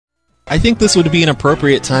I think this would be an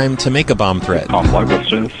appropriate time to make a bomb threat. Oh,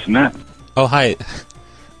 Blockbuster, this is Matt. Oh, hi.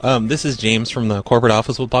 This is James from the corporate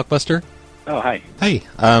office with Blockbuster. Oh, hi. Hey,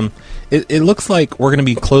 it looks like we're going to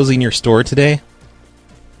be closing your store today.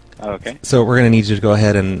 Okay. So we're going to need you to go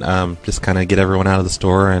ahead and just kind of get everyone out of the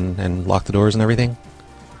store and lock the doors and everything.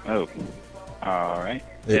 Oh, all right.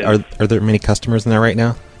 Are there many customers in there right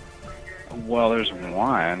now? Well, there's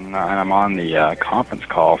one, and I'm on the conference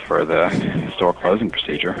call for the store closing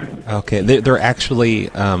procedure. Okay, they're actually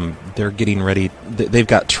they're getting ready. They've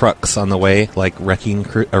got trucks on the way, like a wrecking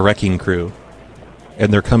crew,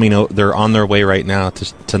 and they're coming. They're on their way right now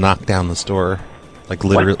to knock down the store, like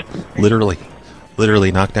literally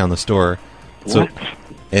knock down the store. So, What?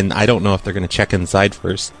 and I don't know if they're going to check inside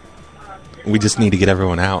first. We just need to get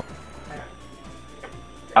everyone out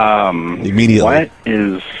immediately.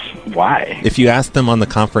 Why? If you ask them on the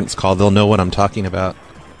conference call, they'll know what I'm talking about.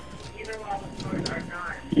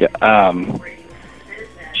 Yeah.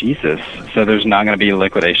 Jesus. So there's not going to be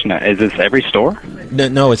liquidation. Is this every store?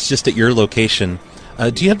 No, it's just at your location.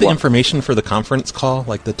 Do you have the information for the conference call,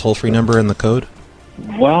 like the toll-free number and the code?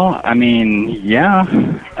 Well, I mean, yeah.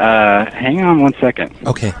 Hang on one second.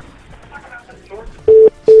 Okay.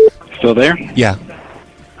 Still there? Yeah.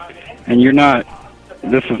 And you're not.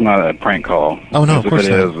 This is not a prank call. Oh, no, of course If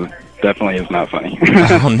not. it is, it definitely is not funny.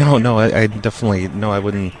 Oh, no, I definitely, no, I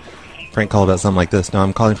wouldn't prank call about something like this. No,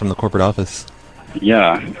 I'm calling from the corporate office.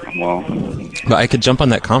 Yeah, well... But I could jump on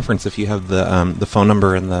that conference if you have the phone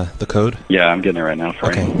number and the code. Yeah, I'm getting it right now for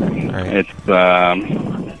Okay, you. all right. It's,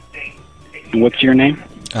 what's your name?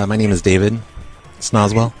 My name is David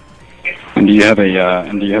Snoswell. And do you have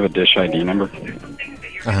a dish ID number?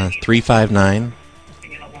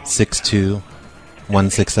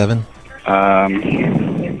 359-62167.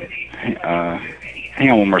 Hang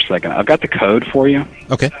on one more second. I've got the code for you.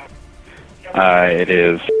 Okay. It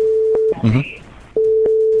is... Mm-hmm.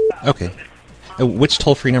 Okay. Which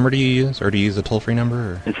toll-free number do you use? Or do you use a toll-free number?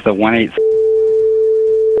 Or? It's the 18...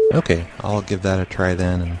 Okay, I'll give that a try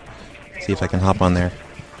then and see if I can hop on there.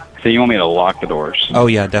 So you want me to lock the doors? Oh,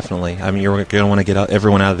 yeah, definitely. I mean, you're going to want to get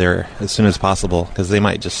everyone out of there as soon as possible, because they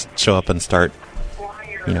might just show up and start,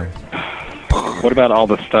 you know... What about all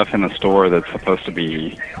the stuff in the store that's supposed to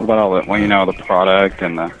be... What about all the, well, you know, the product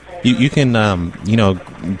and the... You can, you know,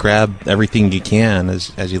 grab everything you can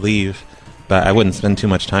as you leave, but I wouldn't spend too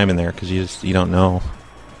much time in there, because you don't know,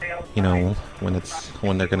 you know, when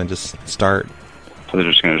they're going to just start. So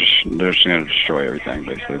they're just going to destroy everything,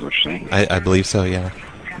 basically, is what you're saying? I believe so, yeah.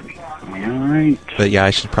 All right. But yeah, I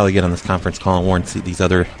should probably get on this conference call and warn these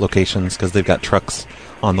other locations, because they've got trucks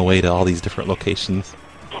on the way to all these different locations.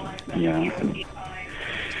 Yeah.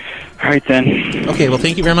 All right, then. Okay, well,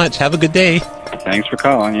 thank you very much. Have a good day. Thanks for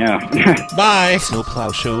calling, yeah. Bye.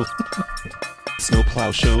 Snowplow Show.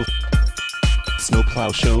 Snowplow Show.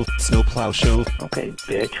 Snowplow Show. Snowplow Show. Okay,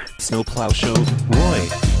 bitch. Snowplow Show. Roy.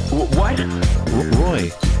 What?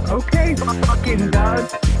 Roy. Okay, fucking Doug.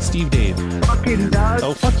 Steve Dave. Fucking Doug.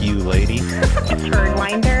 Oh, fuck you, lady.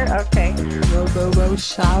 Turnwinder? Okay.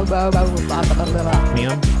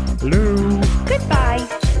 Ma'am. Hello. Goodbye.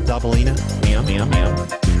 Doubleina. Ma'am.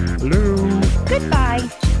 Hello. Goodbye.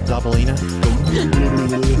 Doubleina.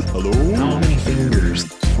 Hello. How many fingers?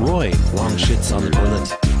 Roy. Long shits on the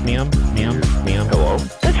toilet. Ma'am. Hello?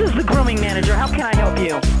 This is the grooming manager. How can I help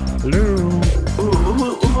you? Hello.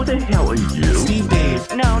 Who the hell are you? Steve Dave.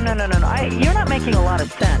 No. You're not making a lot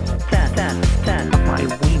of sense. My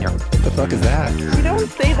wiener. What the fuck is that? You don't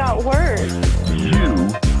say that word. You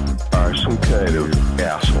are some kind of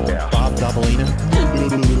asshole. Bob Doubleina.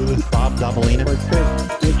 Bob Doubleina.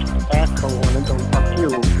 It's echo and go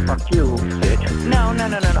fuck you, bitch. No.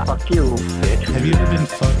 Fuck you, bitch. Have you ever been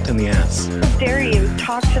fucked in the ass? How dare you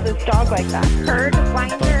talk to this dog like that? Bird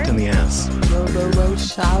Fucked in finder? the ass.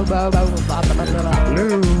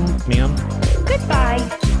 Hello. Ma'am. Goodbye.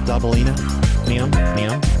 Doubleina. Ma'am.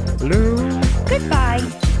 Hello. Goodbye.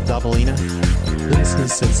 Doubleina. This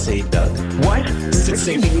is Sensei Doug. What?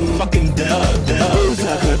 Sensei fucking Doug. Who's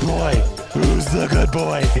the good boy? Who's the good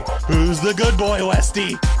boy? Who's the good boy,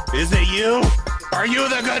 Westy? Is it you? Are you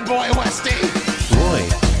the good boy, Westy? Roy.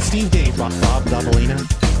 Steve Dave. Bob Doubleina.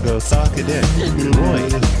 Go suck a dick. Roy.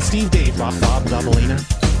 Steve Dave. Bob Doubleina.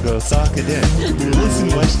 Go suck a dick. Listen,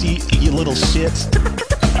 Westy, you little shit.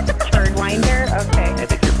 Turnwinder? Okay. I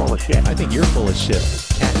think you're full of shit. I think you're full of shit.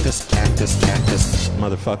 Cactus,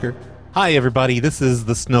 motherfucker. Hi, everybody. This is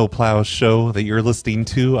the Snowplow Show that you're listening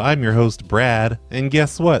to. I'm your host, Brad. And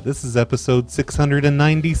guess what? This is episode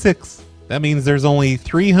 696. That means there's only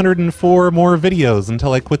 304 more videos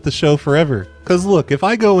until I quit the show forever. Because look, if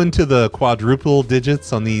I go into the quadruple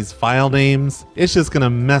digits on these file names, it's just going to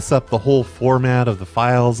mess up the whole format of the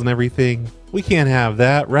files and everything. We can't have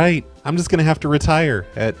that, right? I'm just going to have to retire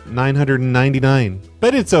at 999.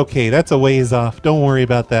 But it's okay, that's a ways off. Don't worry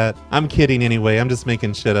about that. I'm kidding anyway, I'm just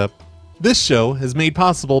making shit up. This show is made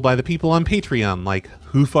possible by the people on Patreon like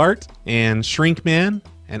Hoofart and Shrinkman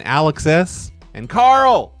and Alex S. and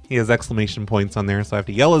Carl. He has exclamation points on there, so I have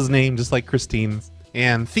to yell his name just like Christine's.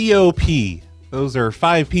 And Theo P. Those are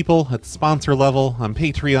 5 people at the sponsor level on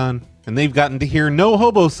Patreon, and they've gotten to hear no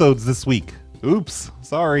hobosodes this week. Oops,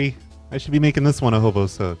 sorry. I should be making this one a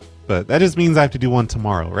hobosode. But that just means I have to do one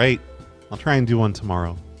tomorrow, right? I'll try and do one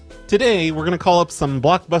tomorrow. Today, we're going to call up some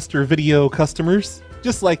Blockbuster Video customers.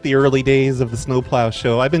 Just like the early days of the Snowplow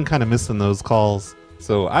show, I've been kind of missing those calls.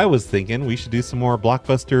 So I was thinking we should do some more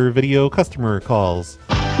Blockbuster Video customer calls.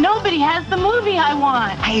 Nobody has the movie I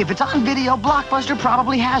want. Hey, if it's on video, Blockbuster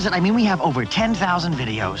probably has it. I mean, we have over 10,000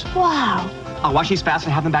 videos. Wow. I'll watch these fast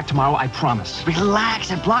and have them back tomorrow, I promise. Relax.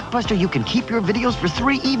 At Blockbuster, you can keep your videos for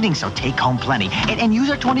 3 evenings, so take home plenty. And use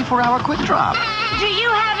our 24-hour quick drop. Do you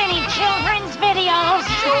have any children's videos?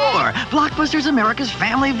 Sure. Blockbuster's America's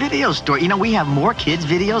family video store. You know, we have more kids'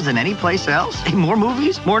 videos than any place else. More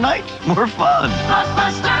movies, more nights, more fun.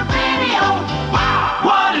 Blockbuster Video. Wow,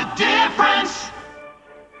 what a difference.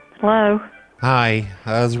 Hello. Hi,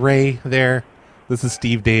 is Ray there? This is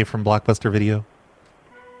Steve Dave from Blockbuster Video.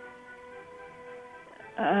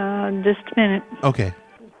 Just a minute. Okay.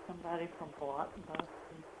 Somebody from Blockbuster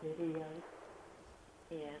Video.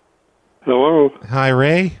 Yeah. Hello? Hi,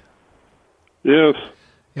 Ray. Yes.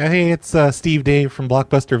 Yeah, hey, it's Steve Dave from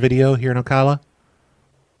Blockbuster Video here in Ocala.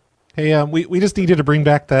 Hey, we just needed to bring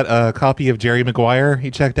back that copy of Jerry Maguire he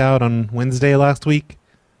checked out on Wednesday last week.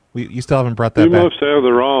 You still haven't brought that back. You must have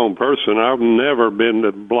the wrong person. I've never been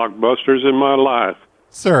to Blockbusters in my life.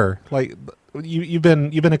 Sir, like you've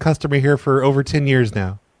been a customer here for over 10 years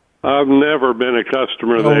now. I've never been a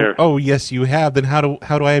customer there. Oh, yes, you have. Then how do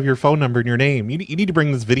I have your phone number and your name? You need to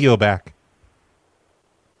bring this video back.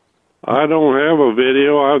 I don't have a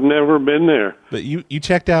video. I've never been there. But you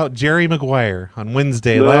checked out Jerry Maguire on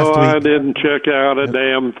Wednesday last week. No, I didn't check out a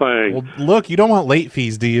damn thing. Well, look, you don't want late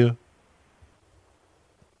fees, do you?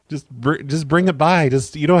 Just bring it by.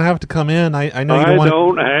 You don't have to come in. I know you don't want. I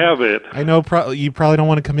don't have it. I know you probably don't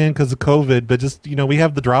want to come in because of COVID, but just we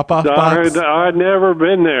have the drop-off box. I've never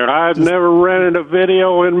been there. I've never rented a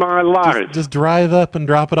video in my life. Just drive up and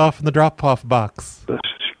drop it off in the drop-off box.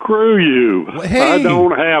 Screw you. Hey, I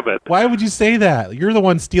don't have it. Why would you say that? You're the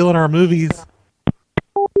one stealing our movies.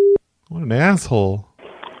 What an asshole.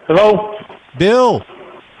 Hello? Bill.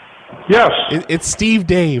 Yes. It's Steve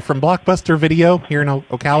Dave from Blockbuster Video here in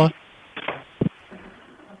Ocala.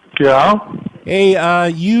 Yeah? Hey,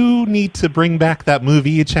 you need to bring back that movie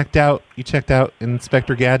you checked out. You checked out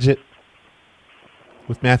Inspector Gadget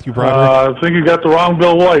with Matthew Broderick. I think you got the wrong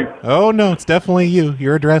Bill White. Oh, no, it's definitely you.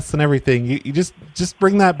 Your address and everything. You just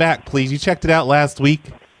bring that back, please. You checked it out last week.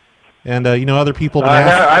 And, other people...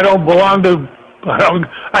 I don't belong to...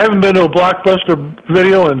 I haven't been to a Blockbuster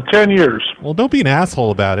Video in 10 years. Well, don't be an asshole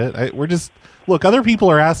about it. Look, other people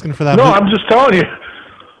are asking for that No, movie. I'm just telling you.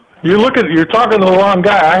 You're talking to the wrong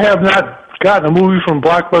guy. I have not gotten a movie from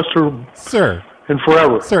Blockbuster Sir. in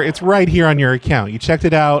forever. Sir, it's right here on your account. You checked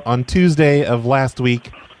it out on Tuesday of last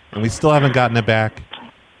week, and we still haven't gotten it back.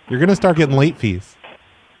 You're going to start getting late fees.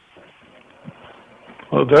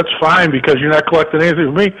 Well, that's fine because you're not collecting anything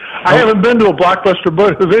from me. I haven't been to a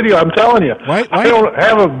Blockbuster Video, I'm telling you. Why? I don't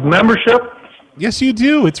have a membership. Yes, you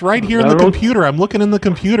do. It's right here in the computer. I'm looking in the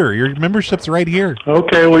computer. Your membership's right here.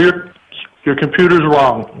 Okay, well, your computer's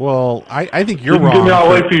wrong. Well, I think you're you can wrong. Give me all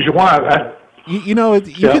the late fees you want. You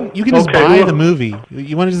can just buy the movie.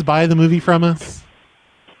 You want to just buy the movie from us?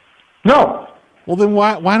 No. Well, then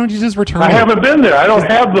why don't you just return it? I haven't been there. I don't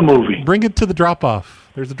have the movie. Bring it to the drop-off.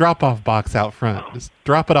 There's a drop-off box out front. Just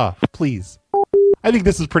drop it off, please. I think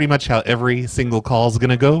this is pretty much how every single call is going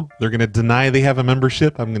to go. They're going to deny they have a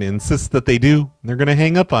membership. I'm going to insist that they do. And they're going to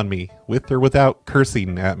hang up on me, with or without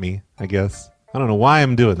cursing at me, I guess. I don't know why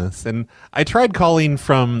I'm doing this. And I tried calling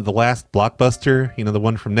from the last Blockbuster, the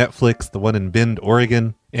one from Netflix, the one in Bend,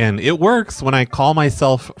 Oregon. And it works when I call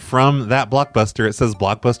myself from that Blockbuster. It says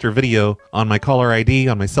Blockbuster Video on my caller ID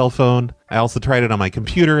on my cell phone. I also tried it on my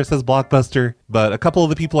computer. It says Blockbuster. But a couple of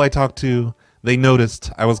the people I talked to, they noticed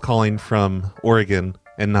I was calling from Oregon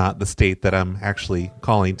and not the state that I'm actually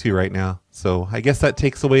calling to right now. So I guess that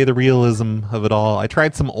takes away the realism of it all. I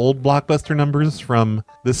tried some old Blockbuster numbers from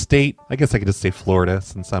the state. I guess I could just say Florida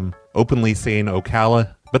since I'm openly saying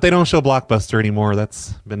Ocala. But they don't show Blockbuster anymore.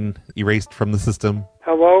 That's been erased from the system.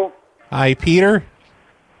 Hello? Hi, Peter.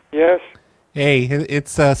 Yes? Hey,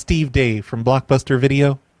 it's Steve Dave from Blockbuster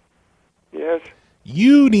Video. Yes.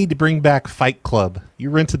 You need to bring back Fight Club. You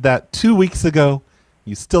rented that 2 weeks ago.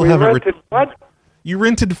 You still haven't rented what? You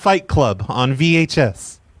rented Fight Club on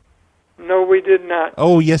VHS. No, we did not.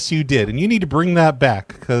 Oh, yes, you did. And you need to bring that back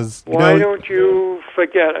because Why don't you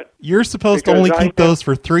forget it? You're supposed to Because only keep those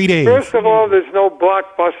for 3 days. First of all, there's no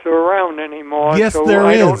Blockbuster around anymore. Yes, so there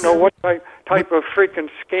I is. don't know what type of freaking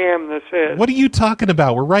scam this is. What are you talking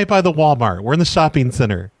about? We're right by the Walmart. We're in the shopping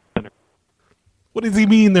center. What does he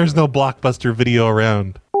mean there's no Blockbuster Video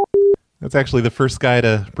around? That's actually the first guy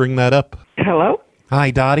to bring that up. Hello?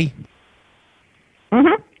 Hi, Dottie.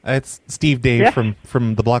 Mm-hmm. It's Steve Dave Yes.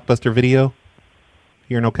 from the Blockbuster Video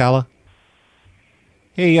here in Ocala.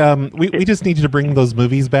 Hey, we just need you to bring those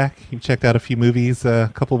movies back. You checked out a few movies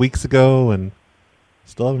a couple weeks ago and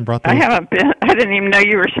still haven't brought those. I haven't been. I didn't even know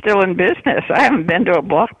you were still in business. I haven't been to a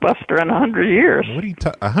Blockbuster in 100 years. What are you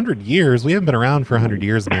 100 years? We haven't been around for 100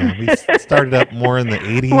 years, man. We started up more in the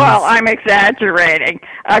 80s. Well, I'm exaggerating.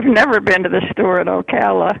 I've never been to the store in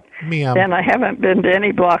Ocala, and I haven't been to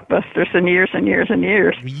any Blockbusters in years and years and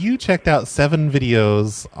years. You checked out 7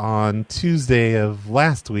 videos on Tuesday of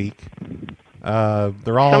last week.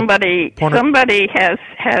 They're all Somebody has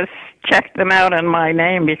checked them out in my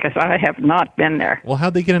name because I have not been there. Well,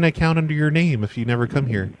 how'd they get an account under your name if you never come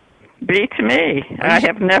here? Beats me. I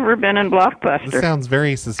have never been in Blockbuster. This sounds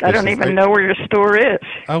very suspicious. I don't even know where your store is.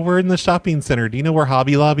 Oh, we're in the shopping center. Do you know where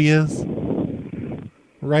Hobby Lobby is?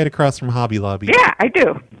 Right across from Hobby Lobby. Yeah, I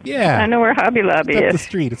do. Yeah. I know where Hobby Lobby It's up is. the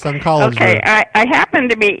street. It's on College Okay, Road. I happen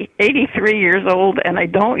to be 83 years old, and I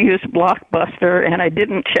don't use Blockbuster, and I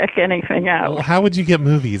didn't check anything out. Well, how would you get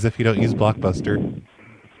movies if you don't use Blockbuster?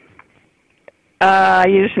 I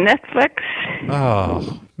use Netflix.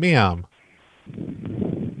 Oh, ma'am.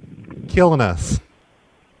 Killing us.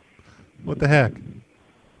 What the heck?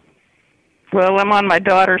 Well, I'm on my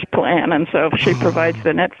daughter's plan, and so she provides the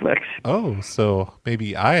Netflix. Oh, so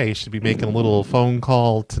maybe I should be making a little phone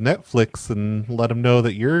call to Netflix and let them know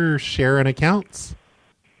that you're sharing accounts.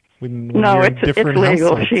 When No, you're in it's different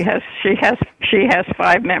legal. households. She has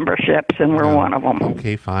 5 memberships, and we're one of them.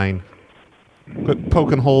 Okay, fine. Quit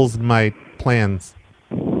poking holes in my plans.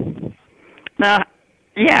 Now,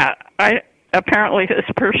 yeah, apparently this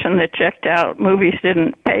person that checked out movies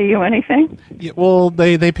didn't pay you anything. Yeah, well,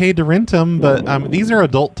 they paid to rent them, but these are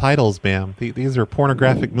adult titles, ma'am. These are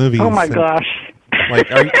pornographic movies. Oh my and, gosh! Like,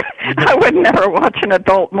 I would never watch an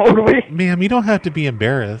adult movie. Ma'am, you don't have to be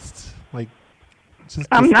embarrassed. Like,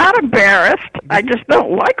 I'm not embarrassed. I just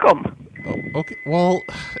don't like them. Oh, okay. Well,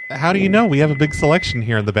 how do you know? We have a big selection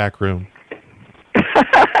here in the back room.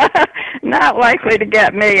 Not likely to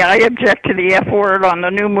get me. I object to the F word on the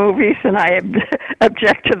new movies, and I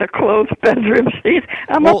object to the closed bedroom scenes.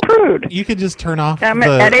 I'm a prude. You could just turn off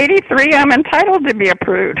at 83, I'm entitled to be a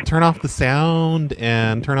prude. Turn off the sound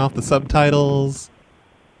and turn off the subtitles.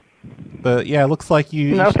 But yeah, it looks like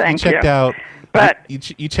you checked out. But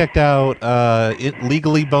you checked out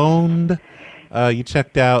Legally Boned. You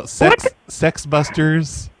checked out Sex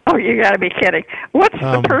Busters. Oh, you got to be kidding! What's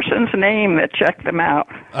the person's name that checked them out?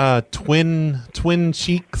 Twin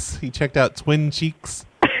Cheeks. He checked out Twin Cheeks.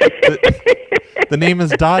 The name is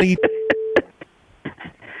Dottie.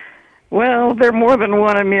 Well, there are more than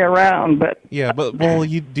one of me around, but yeah, but well,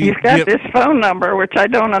 you've got this phone number, which I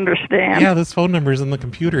don't understand. Yeah, this phone number is in the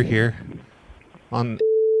computer here on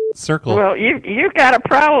Circle. Well, you got a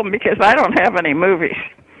problem because I don't have any movies.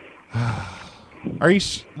 Are you?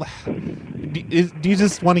 Do you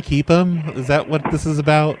just want to keep them? Is that what this is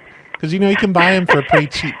about? Because you can buy them for a pretty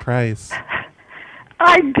cheap price.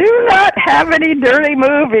 I do not have any dirty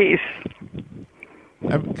movies.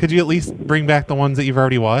 Could you at least bring back the ones that you've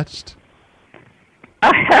already watched?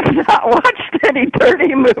 I have not watched any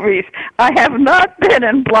dirty movies. I have not been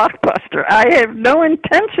in Blockbuster. I have no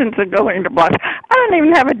intentions of going to Blockbuster. I don't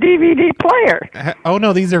even have a DVD player. Oh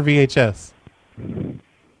no, these are VHS.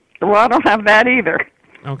 Well, I don't have that either.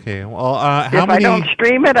 Okay. Well, if I don't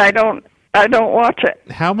stream it, I don't watch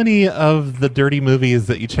it. How many of the dirty movies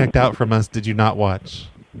that you checked out from us did you not watch?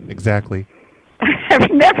 Exactly.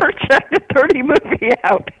 I've never checked a dirty movie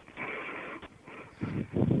out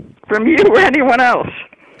from you or anyone else.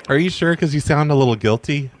 Are you sure? Because you sound a little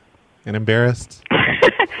guilty and embarrassed.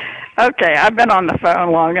 Okay, I've been on the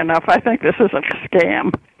phone long enough. I think this is a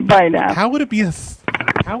scam by now. How would it be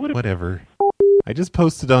whatever. I just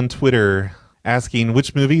posted on Twitter asking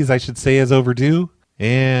which movies I should say is overdue,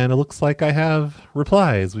 and it looks like I have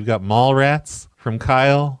replies. We've got Mallrats from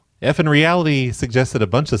Kyle. F in Reality suggested a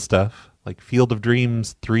bunch of stuff, like Field of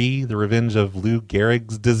Dreams 3, The Revenge of Lou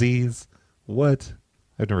Gehrig's Disease. What?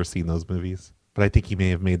 I've never seen those movies, but I think he may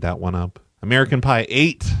have made that one up. American Pie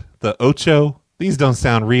 8, the Ocho. These don't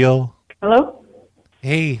sound real. Hello?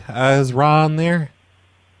 Hey, is Ron there?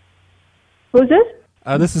 Who's this?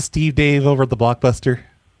 This is Steve Dave over at the Blockbuster.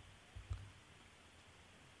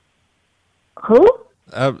 Who?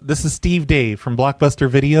 This is Steve Dave from Blockbuster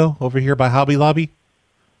Video over here by Hobby Lobby.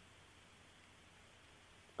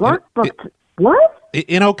 Blockbuster? What?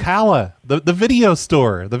 In Ocala, the video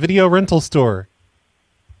store, the video rental store.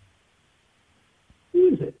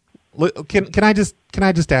 Look, can I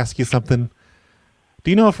just ask you something? Do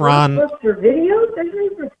you know if Ron? Blockbuster Video?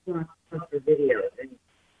 There's no Blockbuster Video.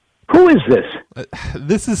 Who is this?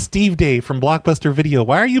 This is Steve Dave from Blockbuster Video.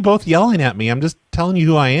 Why are you both yelling at me? I'm just telling you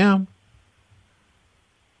who I am.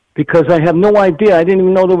 Because I have no idea. I didn't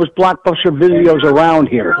even know there was Blockbuster Videos around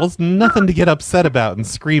here. Well, it's nothing to get upset about and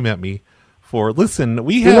scream at me for. Listen,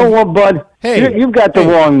 we have... You know what, bud? Hey. You've got the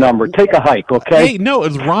wrong number. Take a hike, okay? Hey, no,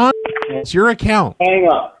 it's Ron. It's your account. Hang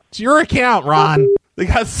up. It's your account, Ron. They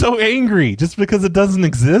got so angry just because it doesn't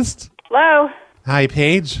exist. Hello? Hi,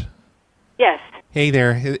 Paige. Yes. Hey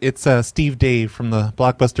there. It's Steve Dave from the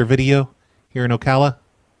Blockbuster Video here in Ocala.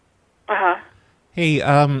 Uh-huh. Hey,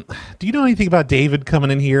 do you know anything about David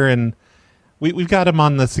coming in here? And we've got him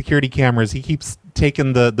on the security cameras. He keeps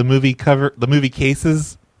taking the movie cover, the movie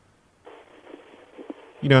cases.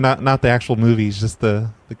 You know, not the actual movies, just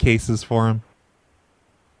the cases for him.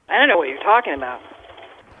 I don't know what you're talking about.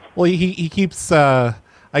 Well, he keeps, I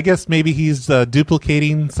guess maybe he's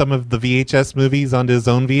duplicating some of the VHS movies onto his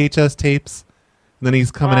own VHS tapes. And then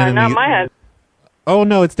he's coming in and... Not my head. Oh,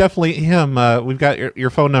 no, it's definitely him. We've got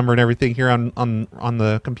your phone number and everything here on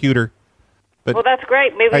the computer. But Well, that's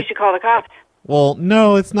great. Maybe we should call the cops. Well,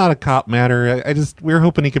 no, it's not a cop matter. We were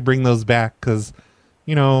hoping he could bring those back because,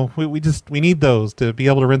 you know, we need those to be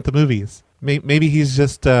able to rent the movies. Maybe he's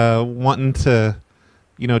just wanting to,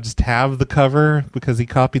 you know, just have the cover because he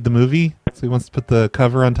copied the movie. So he wants to put the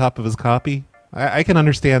cover on top of his copy. I can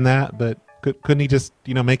understand that, but couldn't he just,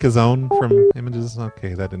 you know, make his own from images?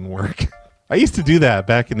 Okay, that didn't work. I used to do that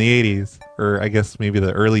back in the 80s, or I guess maybe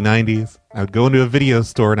the early 90s. I would go into a video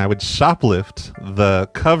store and I would shoplift the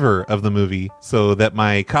cover of the movie so that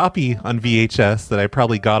my copy on VHS that I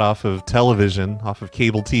probably got off of television, off of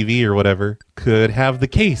cable TV or whatever, could have the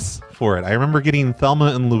case for it. I remember getting Thelma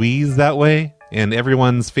and Louise that way, and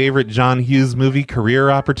everyone's favorite John Hughes movie, Career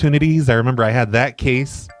Opportunities. I remember I had that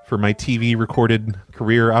case for my TV recorded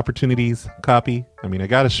Career Opportunities copy. I mean, I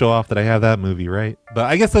got to show off that I have that movie, right? But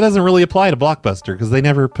I guess that doesn't really apply to Blockbuster because they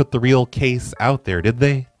never put the real case out there, did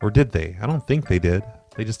they? Or did they? I don't think they did.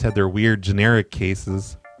 They just had their weird generic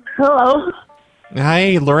cases. Hello?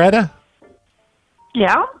 Hi, Loretta.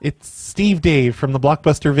 Yeah? It's Steve Dave from the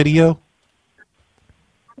Blockbuster Video.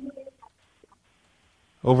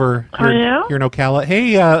 Over here, here in Ocala.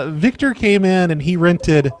 Hey, Victor came in and he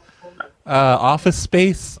rented Office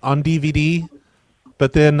Space on DVD,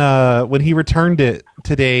 but then when he returned it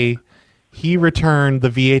today, he returned the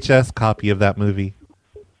VHS copy of that movie.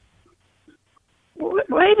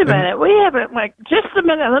 Wait a minute. We haven't, just a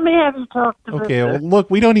minute. Let me have you talk to Okay, well,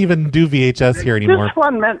 look, we don't even do VHS here anymore. Just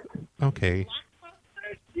 1 minute. Okay.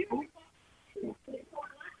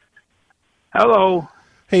 Hello.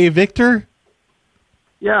 Hey, Victor?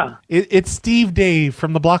 Yeah. It's Steve Dave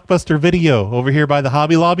from the Blockbuster Video over here by the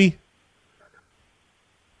Hobby Lobby.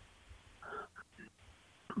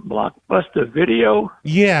 Blockbuster Video?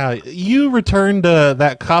 Yeah, you returned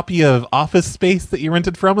that copy of Office Space that you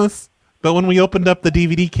rented from us, but when we opened up the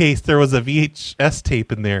DVD case, there was a VHS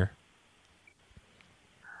tape in there.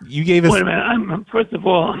 You gave us... Wait a minute. First of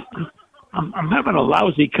all, I'm having a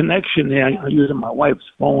lousy connection there. I'm using my wife's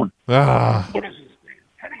phone. Ah. What is this thing?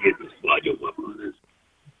 How do you get this audio up on this?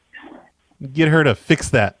 Get her to fix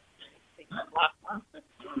that.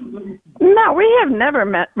 No, we have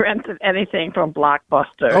never rented anything from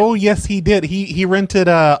Blockbuster. Oh, yes, he did. He rented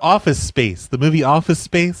Office Space, the movie Office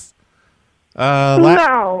Space.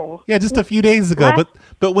 No. Yeah, just a few days ago.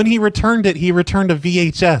 But when he returned it, he returned a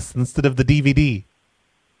VHS instead of the DVD.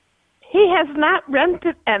 He has not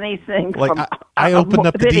rented anything from I opened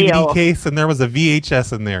up the video. DVD case and there was a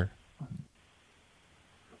VHS in there.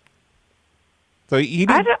 So he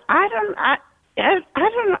didn't... I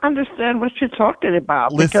don't understand what you're talking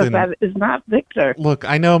about. Listen, because that is not Victor. Look,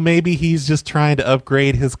 I know maybe he's just trying to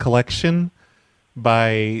upgrade his collection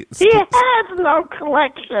by... He has no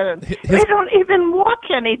collection. We don't even watch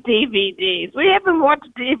any DVDs. We haven't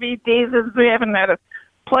watched DVDs since we haven't had a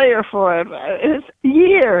player for it. It's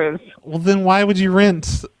years. Well, then why would you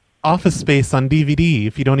rent Office Space on DVD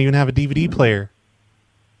if you don't even have a DVD player?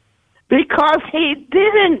 Because he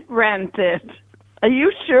didn't rent it. Are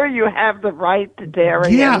you sure you have the right to dare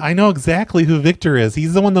him? Yeah, I know exactly who Victor is.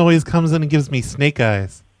 He's the one that always comes in and gives me snake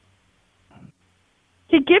eyes.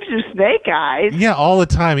 He gives you snake eyes? Yeah, all the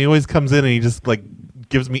time. He always comes in and he just, like,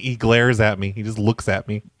 he glares at me. He just looks at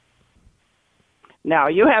me. No,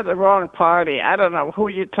 you have the wrong party. I don't know who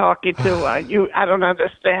you're talking to. I don't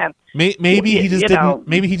understand. Maybe he just didn't.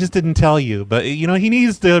 Maybe he just didn't tell you. But he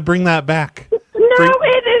needs to bring that back. No,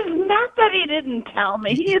 it is not that he didn't tell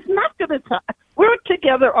me. He is not going to tell. We're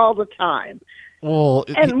together all the time. Well,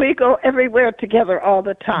 and we go everywhere together all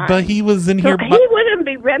the time. But he was in here. He wouldn't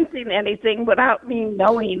be renting anything without me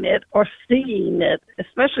knowing it or seeing it,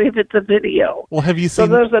 especially if it's a video. Well, have you seen? So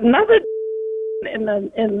there's another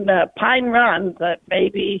in Pine Run that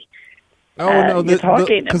maybe. No,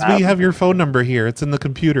 because we have your phone number here. It's in the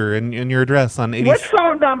computer and your address on 80. What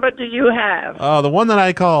phone number do you have? The one that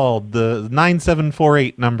I called, the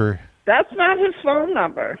 9748 number. That's not his phone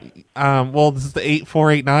number. Well, this is the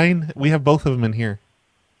 8489. We have both of them in here.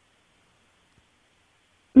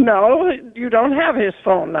 No, you don't have his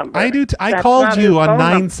phone number. I do. I called you on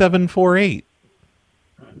 9748.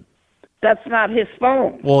 That's not his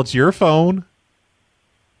phone. Well, it's your phone.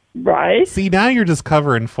 Right. See, now you're just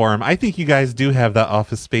covering for him. I think you guys do have that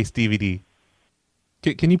Office Space DVD.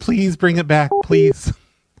 Can you please bring it back, please?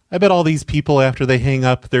 I bet all these people, after they hang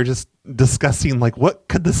up, they're just discussing, like, what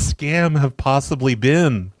could the scam have possibly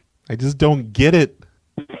been? I just don't get it.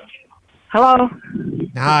 Hello?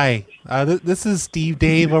 Hi. This is Steve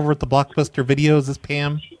Dave over at the Blockbuster Video. Is this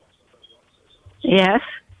Pam? Yes.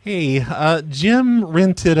 Hey, Jim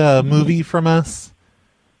rented a movie from us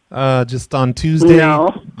just on Tuesday. No.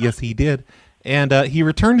 Yes, he did. And he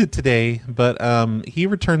returned it today, but he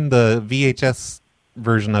returned the VHS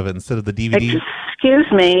version of it instead of the DVD.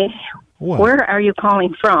 Excuse me. What? Where are you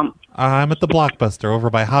calling from? I'm at the Blockbuster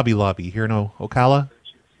over by Hobby Lobby here in Ocala.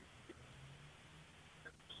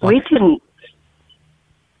 We didn't.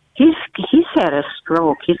 He's had a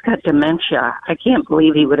stroke. He's got dementia. I can't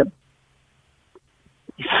believe he would have.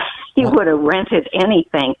 He would have rented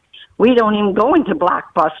anything. We don't even go into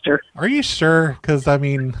Blockbuster. Are you sure? Because I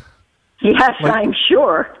mean. Yes, I'm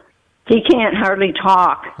sure. He can't hardly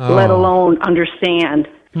talk, let alone understand.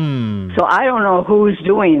 So I don't know who's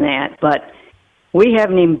doing that, but we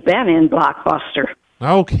haven't even been in Blockbuster.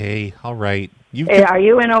 Okay, all right. Are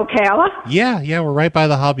you in Ocala? Yeah, we're right by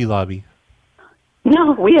the Hobby Lobby.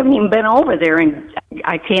 No, we haven't even been over there, and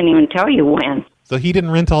I can't even tell you when. So he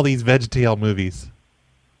didn't rent all these VeggieTale movies.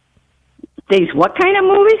 These what kind of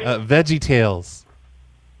movies? VeggieTales.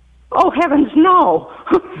 Oh, heavens, no.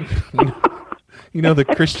 You know the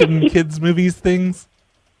Christian kids movies things?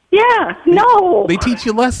 Yeah, no. They teach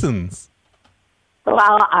you lessons.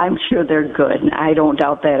 Well, I'm sure they're good. I don't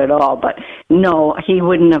doubt that at all. But no, he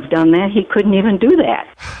wouldn't have done that. He couldn't even do that.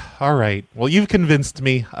 All right. Well, you've convinced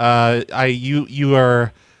me. I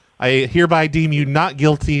hereby deem you not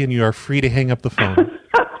guilty, and you are free to hang up the phone.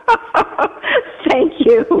 Thank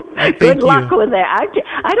you. Good luck with that.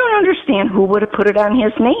 I don't understand who would have put it on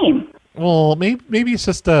his name. Well, maybe it's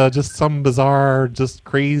just some bizarre, just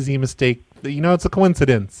crazy mistake. It's a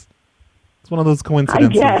coincidence. It's one of those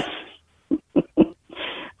coincidences. I guess.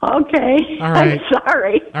 Okay. All right. I'm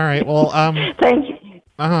sorry. All right. Well, thank you.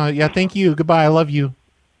 Yeah, thank you. Goodbye. I love you.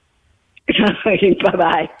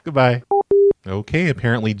 Bye-bye. Goodbye. Okay,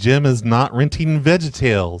 apparently Jim is not renting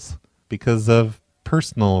VeggieTales because of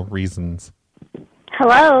personal reasons.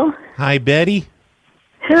 Hello? Hi, Betty.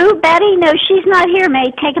 Who, Betty? No, she's not here. May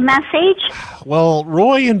I take a message? Well,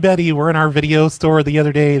 Roy and Betty were in our video store the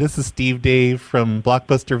other day. This is Steve Dave from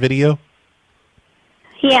Blockbuster Video.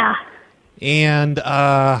 Yeah. And,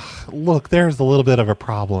 look, there's a little bit of a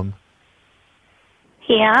problem.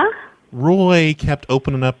 Yeah? Roy kept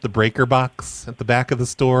opening up the breaker box at the back of the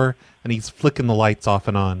store, and he's flicking the lights off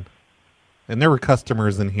and on. And there were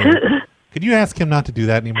customers in here. Could you ask him not to do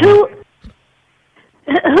that anymore?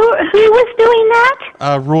 Who was doing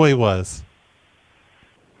that? Roy was.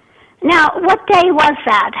 Now, what day was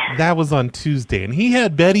that? That was on Tuesday, and he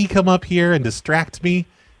had Betty come up here and distract me,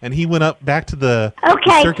 and he went up back to the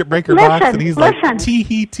circuit breaker box, and he's like,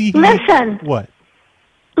 tee-hee, tee-hee. Listen. What?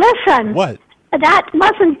 Listen. What? That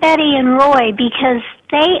wasn't Betty and Roy because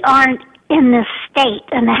they aren't in this state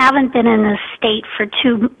and haven't been in this state for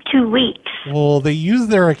two weeks. Well, they use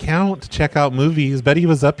their account to check out movies. Betty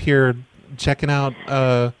was up here checking out,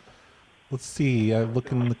 let's see, I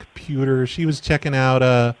look in the computer. She was checking out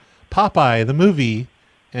Popeye, the movie,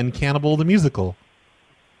 and Cannibal, the musical.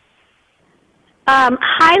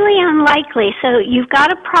 Highly unlikely. So you've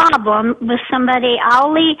got a problem with somebody.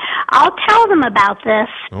 I'll tell them about this,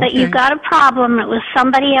 but you've got a problem with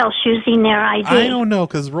somebody else using their ID. I don't know,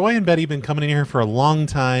 because Roy and Betty have been coming in here for a long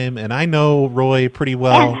time, and I know Roy pretty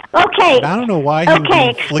well. Okay. And I don't know why he would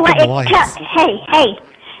be flicking the lights.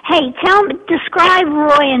 Describe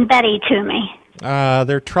Roy and Betty to me.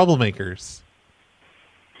 They're troublemakers.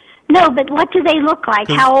 No, but what do they look like?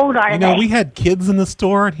 How old are they? We had kids in the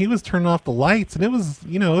store, and he was turning off the lights, and it was,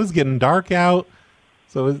 it was getting dark out.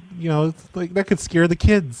 So, it's like that could scare the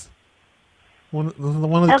kids. One of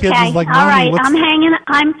the kids was like, all right, Mommy,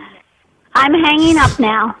 I'm hanging up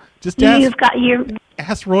now. Just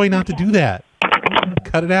ask Roy not to do that.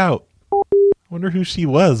 Cut it out. I wonder who she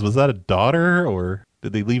was. Was that a daughter, or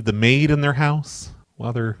did they leave the maid in their house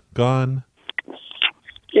while they're gone?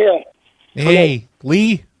 Yeah. Hey,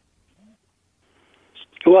 Lee.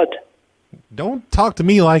 What? Don't talk to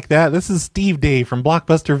me like that. This is Steve Day from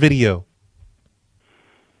Blockbuster Video.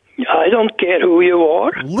 I don't care who you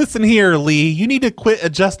are. Listen here, Lee. You need to quit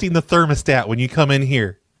adjusting the thermostat when you come in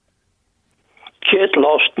here. Get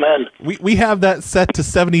lost, man. We have that set to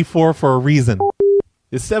 74 for a reason.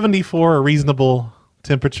 Is 74 a reasonable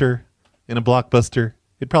temperature in a Blockbuster?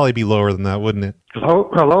 It'd probably be lower than that, wouldn't it?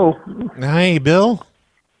 Hello. Hey, Bill.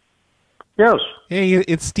 Yes. Hey,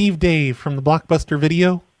 it's Steve Dave from the Blockbuster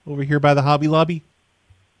Video over here by the Hobby Lobby.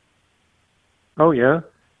 Oh, yeah?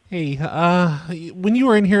 Hey, when you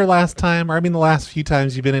were in here last time, or I mean the last few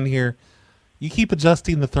times you've been in here, you keep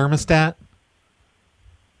adjusting the thermostat.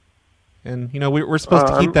 And, we're supposed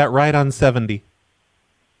to keep that right on 70.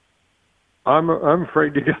 I'm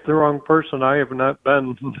afraid you got the wrong person. I have not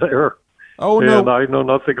been there. Oh, no. And I know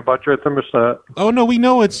nothing about your thermostat. Oh, no, we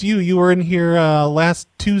know it's you. You were in here last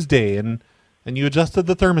Tuesday, and you adjusted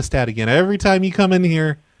the thermostat again. Every time you come in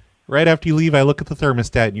here, right after you leave, I look at the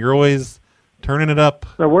thermostat, and you're always turning it up.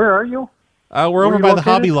 Now, where are you? We're over by the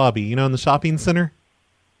Hobby Lobby, in the shopping center.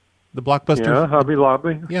 The Blockbuster. Yeah, Hobby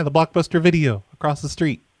Lobby. Yeah, the Blockbuster Video across the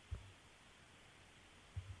street.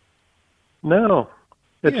 No,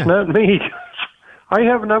 it's not me. I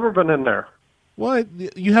have never been in there. What?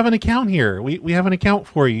 You have an account here. We have an account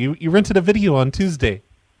for you. You rented a video on Tuesday.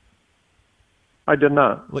 I did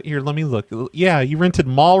not. Here, let me look. Yeah, you rented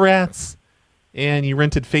Mallrats, and you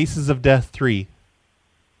rented Faces of Death 3.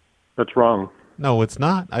 That's wrong. No, it's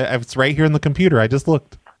not. It's right here in the computer. I just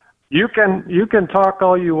looked. You can talk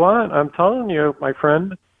all you want. I'm telling you, my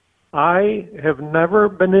friend, I have never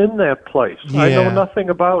been in that place. Yeah. I know nothing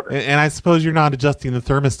about it. And I suppose you're not adjusting the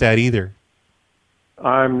thermostat either.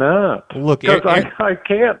 I'm not. Look, because I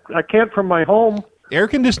can't from my home. Air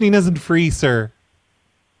conditioning isn't free, sir.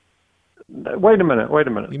 Wait a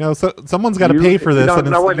minute. So someone's got to pay for this,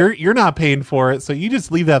 and you're not paying for it, so you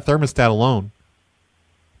just leave that thermostat alone.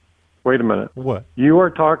 Wait a minute. What? You are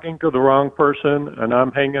talking to the wrong person, and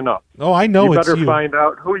I'm hanging up. Oh, I know it's you. You better find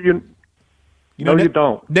out who you... No, you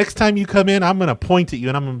don't. Next time you come in, I'm going to point at you,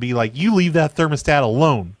 and I'm going to be like, you leave that thermostat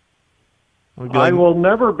alone. I will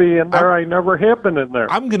never be in there. I never have been in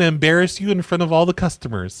there. I'm going to embarrass you in front of all the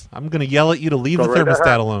customers. I'm going to yell at you to leave the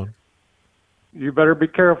thermostat alone. You better be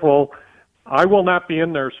careful. I will not be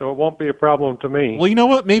in there, so it won't be a problem to me. Well, you know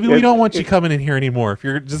what? Maybe we don't want you coming in here anymore if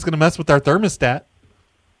you're just going to mess with our thermostat.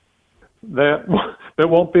 That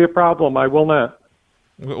won't be a problem. I will not.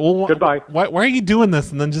 Well, goodbye. Why are you doing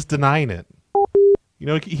this and then just denying it?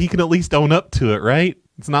 He can at least own up to it, right?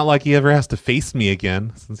 It's not like he ever has to face me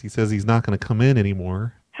again, since he says he's not going to come in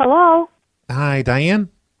anymore. Hello? Hi, Diane?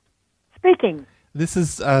 Speaking. This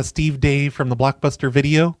is Steve Dave from the Blockbuster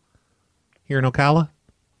Video here in Ocala.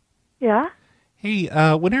 Yeah? Hey,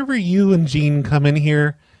 whenever you and Gene come in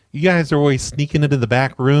here, you guys are always sneaking into the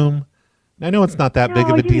back room. I know it's not that big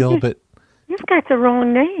of a deal, but... You've got the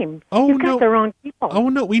wrong name. Oh, You've got the wrong people. Oh,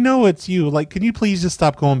 no, we know it's you. Can you please just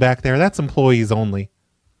stop going back there? That's employees only.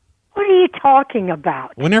 What are you talking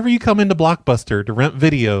about? Whenever you come into Blockbuster to rent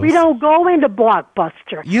videos... We don't go into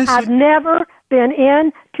Blockbuster. Yes, I've never been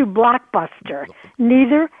into Blockbuster.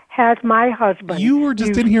 Neither has my husband. You were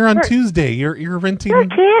just in here on Tuesday. You're renting... You're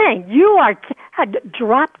kidding. You are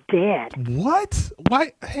drop dead. What?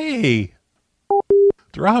 Why? Hey.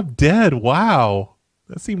 Drop dead. Wow.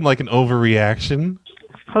 That seemed like an overreaction.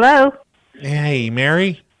 Hello? Hey,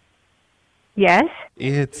 Mary? Yes?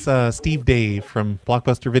 It's Steve Dave from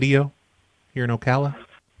Blockbuster Video here in Ocala.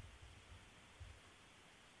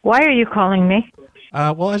 Why are you calling me? Well,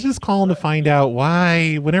 I was just calling to find out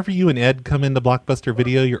why, whenever you and Ed come into Blockbuster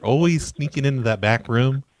Video, you're always sneaking into that back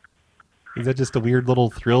room. Is that just a weird little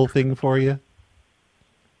thrill thing for you?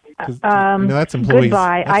 That's employees.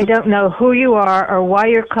 Goodbye. I don't know who you are or why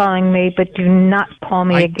you're calling me, but do not call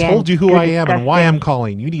me again. I told you who You're I am disgusting. and why I'm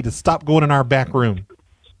calling. You need to stop going in our back room.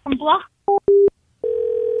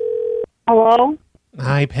 Hello?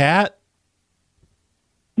 Hi, Pat.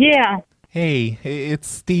 Yeah. Hey, it's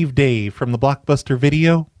Steve Dave from the Blockbuster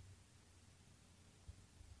Video.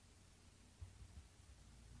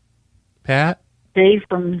 Pat? Dave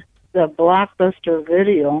from the Blockbuster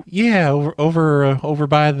Video. Yeah, over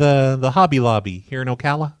by the Hobby Lobby here in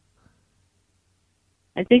Ocala.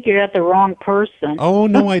 I think you're at the wrong person. Oh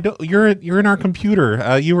no, I don't. You're in our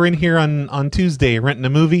computer. You were in here on Tuesday renting a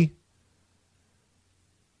movie.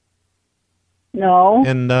 No.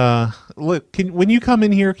 And look, when you come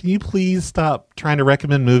in here, can you please stop trying to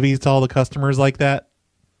recommend movies to all the customers like that?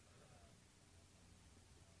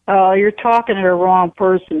 You're talking to the wrong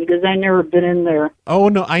person because I've never been in there. Oh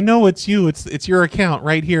no, I know it's you. It's your account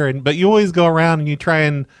right here. But you always go around and you try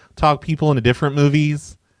and talk people into different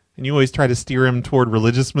movies, and you always try to steer them toward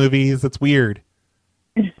religious movies. That's weird.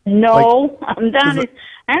 No, I'm done.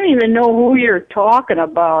 I don't even know who you're talking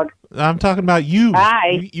about. I'm talking about you.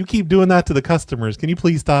 Hi. You keep doing that to the customers. Can you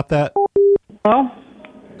please stop that? Hello?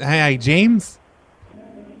 Hi, James.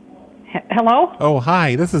 Hello? Oh,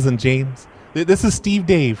 hi. This isn't James. This is Steve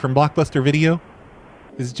Dave from Blockbuster Video.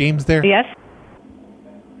 Is James there? Yes.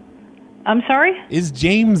 I'm sorry? Is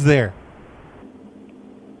James there?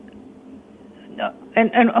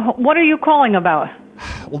 And what are you calling about?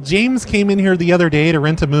 Well, James came in here the other day to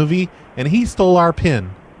rent a movie, and he stole our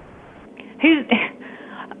pin.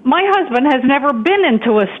 My husband has never been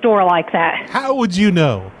into a store like that. How would you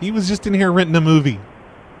know? He was just in here renting a movie.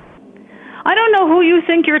 I don't know who you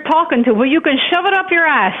think you're talking to, but you can shove it up your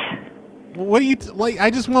ass. What do you like? I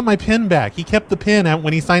just want my pin back. He kept the pin out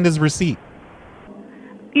when he signed his receipt.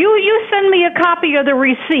 You send me a copy of the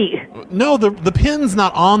receipt. No, the pin's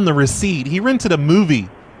not on the receipt. He rented a movie.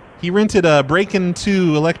 He rented a Breakin'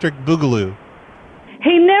 2 Electric Boogaloo.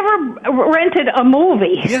 He never rented a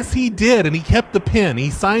movie. Yes, he did, and he kept the pin. He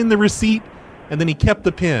signed the receipt, and then he kept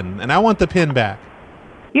the pin, and I want the pin back.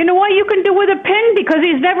 You know what you can do with a pin? Because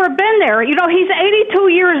he's never been there. You know, he's 82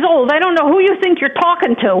 years old. I don't know who you think you're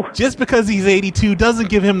talking to. Just because he's 82 doesn't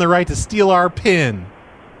give him the right to steal our pin.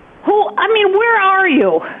 Where are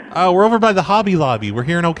you? We're over by the Hobby Lobby. We're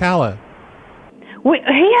here in Ocala. He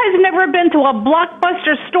has never been to a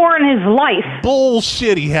Blockbuster store in his life.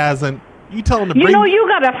 Bullshit, he hasn't. You tell him to bring... You know, you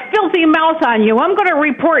got a filthy mouth on you. I'm going to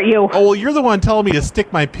report you. Oh, well, you're the one telling me to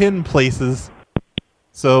stick my pin places.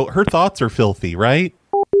 So her thoughts are filthy, right?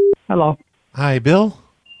 Hello. Hi, Bill.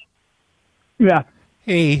 Yeah.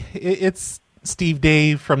 Hey, it's Steve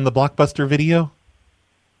Dave from the Blockbuster Video.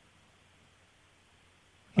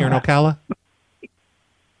 Here in Ocala.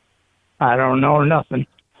 I don't know nothing.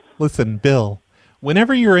 Listen, Bill,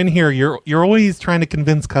 whenever you're in here, you're always trying to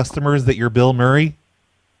convince customers that you're Bill Murray.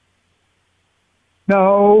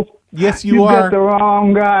 No. Yes, you are. You got the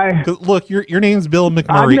wrong guy. Look, your name's Bill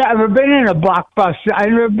McMurray. I've never been in a Blockbuster. I've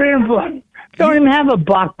never been in don't even have a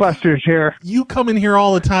Blockbusters here. You come in here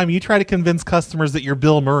all the time. You try to convince customers that you're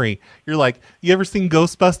Bill Murray. You're like, you ever seen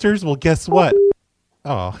Ghostbusters? Well, guess what?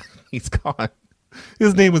 Oh, he's gone.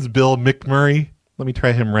 His name was Bill McMurray. Let me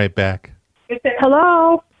try him right back.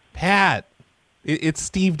 Hello? Pat, it's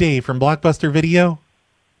Steve Dave from Blockbuster Video.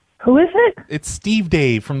 Who is it? It's Steve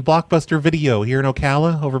Dave from Blockbuster Video here in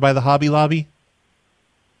Ocala, over by the Hobby Lobby.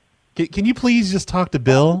 Can you please just talk to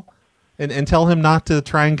Bill and tell him not to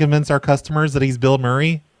try and convince our customers that he's Bill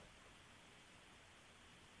Murray?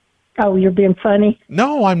 Oh, you're being funny?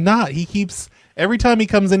 No, I'm not. He keeps, every time he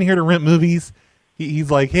comes in here to rent movies,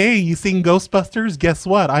 he's like, hey, you seen Ghostbusters? Guess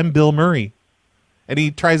what? I'm Bill Murray. And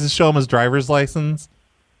he tries to show him his driver's license.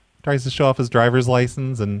 Tries to show off his driver's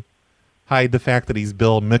license and hide the fact that he's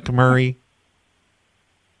Bill McMurray.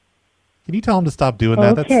 Can you tell him to stop doing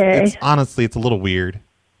that? Okay. Honestly, it's a little weird.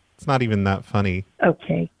 It's not even that funny.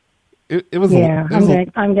 Okay. It was. Yeah,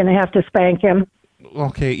 I'm gonna have to spank him.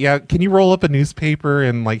 Okay, yeah. Can you roll up a newspaper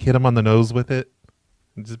and like hit him on the nose with it?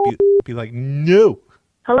 And just be like, no.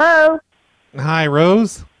 Hello? Hi,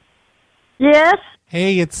 Rose. Yes?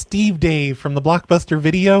 Hey, it's Steve Dave from the Blockbuster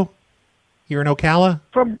Video here in Ocala.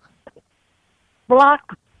 From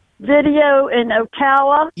Block Video in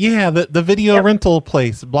Ocala? Yeah, the video rental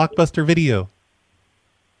place, Blockbuster Video.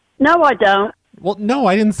 No, I don't. Well, no,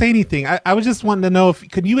 I didn't say anything. I was just wanting to know if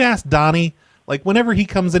could you ask Donnie, like whenever he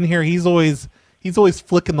comes in here, he's always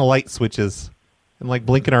flicking the light switches and like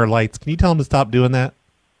blinking our lights. Can you tell him to stop doing that?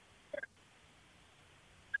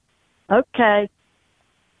 Okay.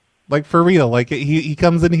 Like for real, like he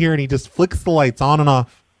comes in here and he just flicks the lights on and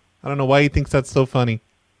off. I don't know why he thinks that's so funny.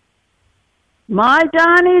 My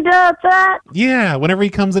Donnie does that? Yeah, whenever he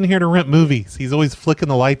comes in here to rent movies, he's always flicking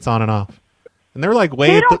the lights on and off. And they're like,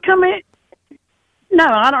 He don't come in. No,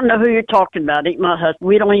 I don't know who you're talking about. Ain't my husband.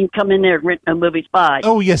 We don't even come in there and rent no movies by.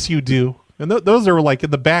 Oh, yes, you do. And those are like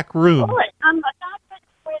in the back room. Boy,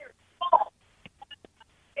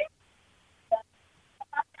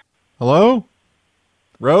 Hello?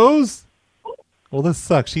 Rose? Well, this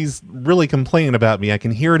sucks. She's really complaining about me. I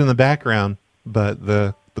can hear it in the background, but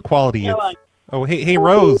the quality is... Oh, hey,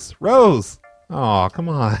 Rose. Rose! Aw, come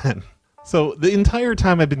on. So, the entire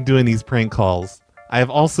time I've been doing these prank calls, I have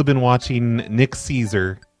also been watching Nick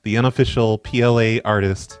Caesar, the unofficial PLA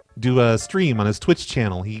artist, do a stream on his Twitch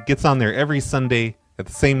channel. He gets on there every Sunday at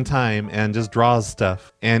the same time and just draws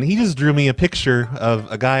stuff. And he just drew me a picture of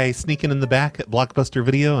a guy sneaking in the back at Blockbuster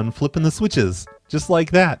Video and flipping the switches. Just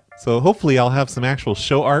like that. So hopefully I'll have some actual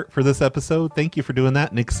show art for this episode. Thank you for doing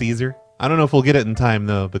that, Nick Caesar. I don't know if we'll get it in time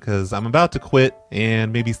though, because I'm about to quit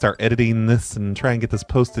and maybe start editing this and try and get this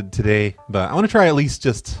posted today. But I want to try at least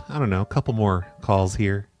just, I don't know, a couple more calls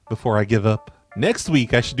here before I give up. Next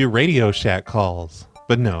week I should do Radio Shack calls.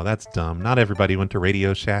 But no, that's dumb. Not everybody went to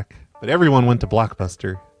Radio Shack. But everyone went to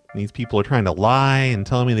Blockbuster. And these people are trying to lie and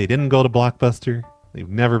tell me they didn't go to Blockbuster. They've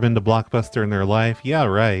never been to Blockbuster in their life. Yeah,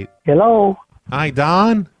 right. Hello? Hi,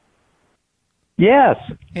 Don? Yes.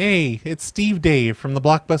 Hey, it's Steve Dave from the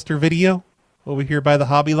Blockbuster Video over here by the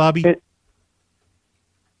Hobby Lobby.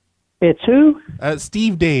 It's who?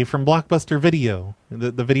 Steve Dave from Blockbuster Video,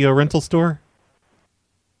 the video rental store.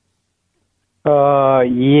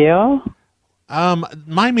 Yeah.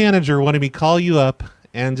 My manager wanted me to call you up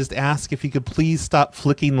and just ask if you could please stop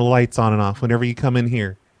flicking the lights on and off whenever you come in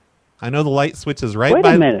here. I know the light switch is right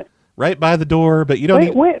by the door, but you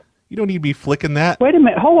don't you don't need to be flicking that. Wait a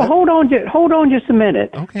minute. Hold on just a minute.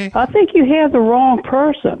 Okay. I think you have the wrong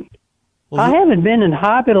person. Well, I haven't been in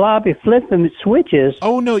Hobby Lobby flipping switches.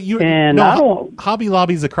 Oh no, I don't. Hobby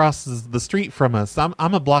Lobby's across the street from us. I'm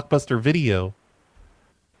a Blockbuster Video.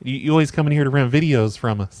 You always come in here to rent videos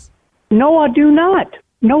from us. No, I do not.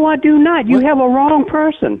 No, I do not. You have a wrong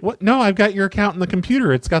person. What? No, I've got your account in the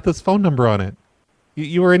computer. It's got this phone number on it.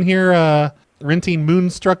 You were in here renting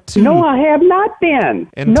Moonstruck 2. No, I have not been.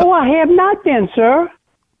 I have not been, sir.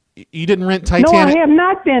 You didn't rent Titanic? No, I have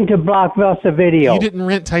not been to Blockbuster Video. You didn't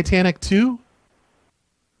rent Titanic 2?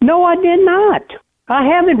 No, I did not. I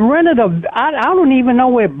haven't rented I don't even know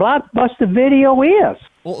where Blockbuster Video is.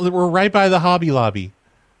 Well, we're right by the Hobby Lobby.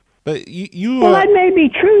 But Well, that may be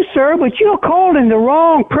true, sir, but you're calling the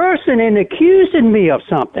wrong person and accusing me of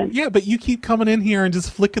something. Yeah, but you keep coming in here and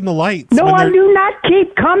just flicking the lights. No, I do not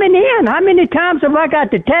keep coming in. How many times have I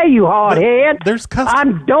got to tell you, hardhead?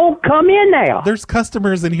 Don't come in there. There's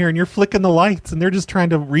customers in here, and you're flicking the lights, and they're just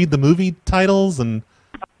trying to read the movie titles and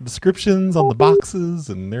descriptions on the boxes,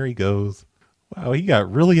 and there he goes. Wow, he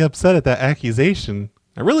got really upset at that accusation.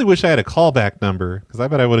 I really wish I had a callback number, because I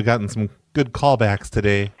bet I would have gotten some good callbacks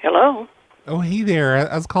today. Hello? Oh, hey there.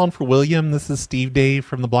 I was calling for William. This is Steve Dave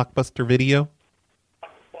from the Blockbuster Video.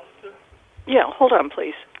 Yeah, hold on,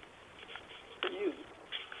 please.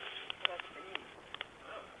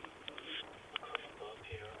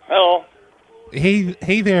 Hello?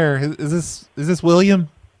 Hey there. Is this William?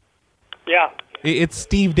 Yeah. It's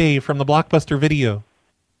Steve Dave from the Blockbuster Video.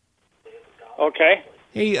 Okay.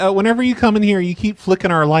 Hey, whenever you come in here, you keep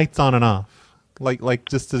flicking our lights on and off. Like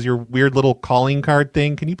just as your weird little calling card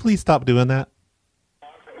thing. Can you please stop doing that?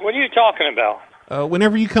 What are you talking about?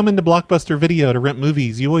 Whenever you come into Blockbuster Video to rent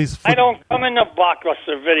movies, you always... I don't come into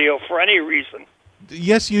Blockbuster Video for any reason.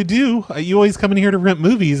 Yes, you do. You always come in here to rent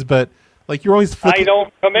movies, but like you're always flicking... I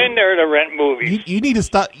don't come in there to rent movies. You need to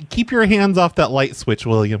stop. Keep your hands off that light switch,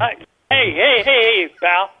 William. Hey,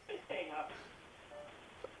 pal.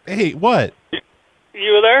 Hey, what?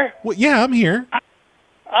 You there? Well, yeah, I'm here.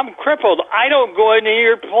 I'm crippled. I don't go into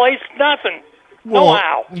your place, nothing. Well, no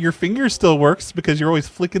how. Your finger still works because you're always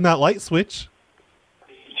flicking that light switch.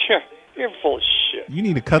 Sure, you're full of shit. You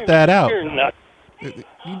need to cut that out. You're nuts.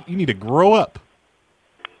 You need to grow up.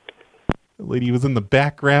 The lady was in the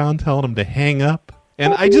background telling him to hang up.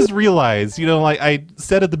 And I just realized, like I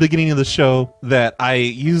said at the beginning of the show that I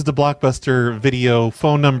used a Blockbuster Video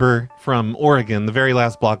phone number from Oregon, the very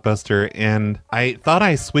last Blockbuster, and I thought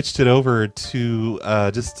I switched it over to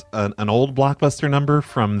just an old Blockbuster number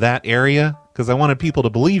from that area because I wanted people to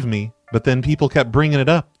believe me. But then people kept bringing it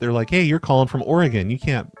up. They're like, hey, you're calling from Oregon. You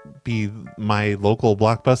can't be my local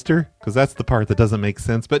Blockbuster, because that's the part that doesn't make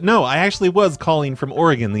sense. But no, I actually was calling from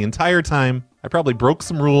Oregon the entire time. I probably broke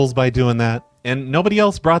some rules by doing that. And nobody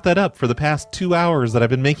else brought that up for the past 2 hours that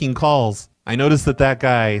I've been making calls. I noticed that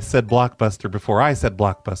guy said Blockbuster before I said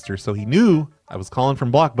Blockbuster, so he knew I was calling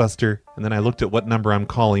from Blockbuster, and then I looked at what number I'm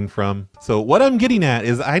calling from. So what I'm getting at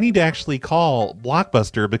is I need to actually call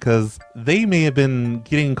Blockbuster because they may have been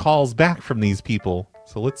getting calls back from these people.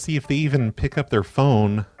 So let's see if they even pick up their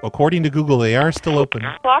phone. According to Google, they are still open.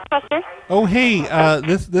 Blockbuster. Oh, hey,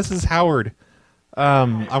 this is Howard.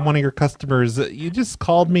 I'm one of your customers. You just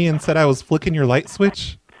called me and said I was flicking your light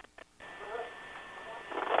switch.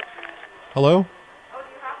 Hello?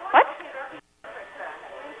 What?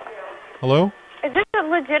 Hello? Is this a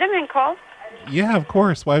legitimate call? Yeah, of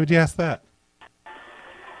course. Why would you ask that?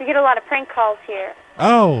 We get a lot of prank calls here.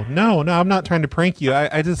 Oh, no, I'm not trying to prank you.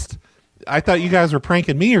 I thought you guys were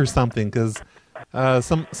pranking me or something, because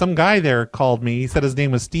some guy there called me. He said his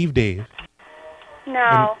name was Steve Dave.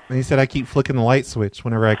 No. And he said I keep flicking the light switch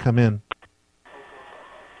whenever I come in.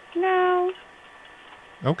 No.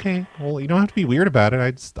 Okay, well, you don't have to be weird about it.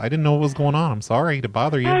 I didn't know what was going on. I'm sorry to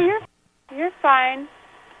bother you. No, you're fine.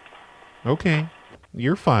 Okay,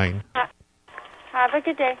 you're fine. Have a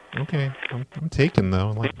good day. Okay, I'm taken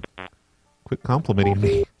though. Like, quit complimenting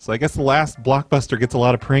me. So I guess the last Blockbuster gets a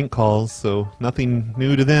lot of prank calls, so nothing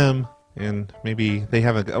new to them. And maybe they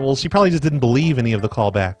haven't. Well, she probably just didn't believe any of the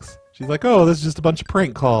callbacks. She's like, oh, this is just a bunch of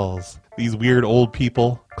prank calls. These weird old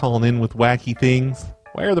people calling in with wacky things.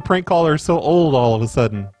 Why are the prank callers so old all of a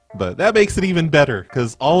sudden? But that makes it even better,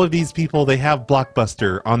 because all of these people, they have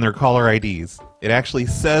Blockbuster on their caller IDs. It actually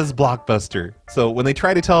says Blockbuster. So when they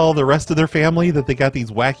try to tell the rest of their family that they got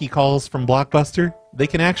these wacky calls from Blockbuster, they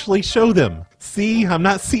can actually show them. See, I'm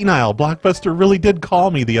not senile. Blockbuster really did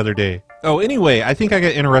call me the other day. Oh, anyway, I think I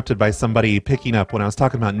got interrupted by somebody picking up when I was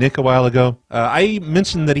talking about Nick a while ago. I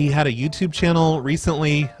mentioned that he had a YouTube channel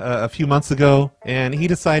recently, a few months ago, and he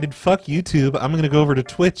decided, fuck YouTube, I'm going to go over to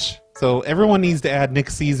Twitch. So everyone needs to add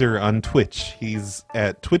Nick Caesar on Twitch. He's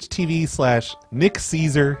at Twitch TV /Nick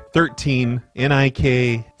Caesar 13,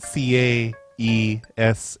 NIKCAESAR.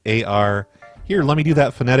 Here, let me do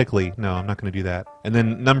that phonetically. No, I'm not going to do that. And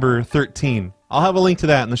then number 13. I'll have a link to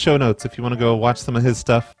that in the show notes if you want to go watch some of his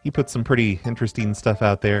stuff. He puts some pretty interesting stuff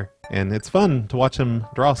out there. And it's fun to watch him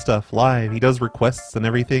draw stuff live. He does requests and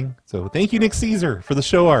everything. So thank you, Nick Caesar, for the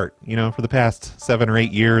show art, for the past 7 or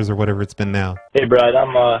 8 years or whatever it's been now. Hey, Brad,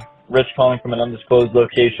 I'm Rich calling from an undisclosed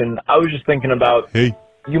location. I was just thinking about... Hey.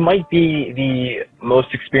 You might be the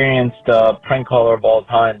most experienced prank caller of all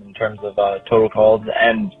time in terms of total calls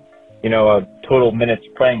and, total minutes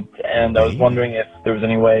pranked. And I was wondering if there was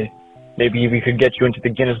any way maybe we could get you into the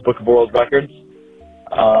Guinness Book of World Records.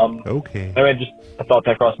 Okay. Anyway, just a thought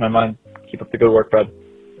that crossed my mind. Keep up the good work, Brad.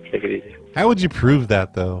 Take it easy. How would you prove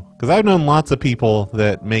that, though? Because I've known lots of people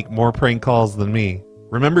that make more prank calls than me.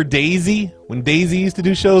 Remember Daisy? When Daisy used to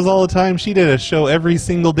do shows all the time, she did a show every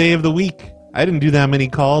single day of the week. I didn't do that many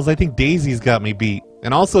calls. I think Daisy's got me beat.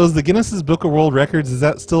 And also, is the Guinness Book of World Records, is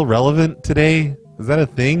that still relevant today? Is that a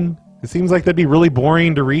thing? It seems like that'd be really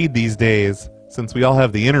boring to read these days, since we all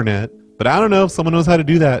have the internet. But I don't know if someone knows how to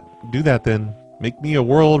do that. Do that then. Make me a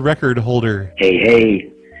world record holder.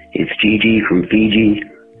 Hey, it's Gigi from Fiji.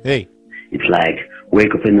 Hey. It's like,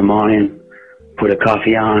 wake up in the morning, put a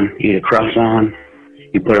coffee on, eat a croissant,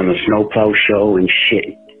 you put on the Plow show and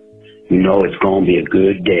shit. You know it's gonna be a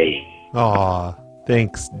good day. Aw,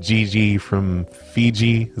 thanks, Gigi from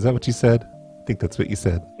Fiji. Is that what you said? I think that's what you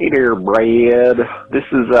said. Hey there, Brad. This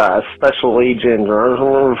is Special Agent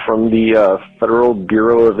from the Federal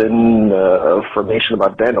Bureau of Information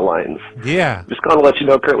about Dandelions. Yeah. Just going to let you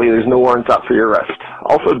know currently there's no warrants out for your arrest.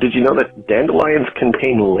 Also, did you know that dandelions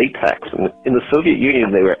contain latex? And in the Soviet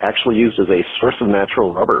Union, they were actually used as a source of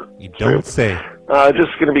natural rubber. You don't say.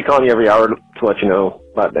 Just going to be calling you every hour to let you know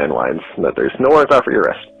about dandelions, and that there's no warrants out for your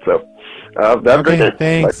arrest. So, have a great day.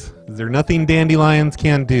 Thanks. Bye. Is there nothing dandelions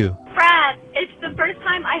can do? Brad, it's the first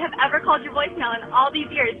time I have ever called your voicemail in all these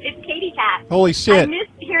years. It's Katie Cat. Holy shit. I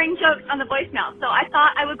missed hearing jokes on the voicemail, so I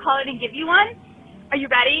thought I would call it and give you one. Are you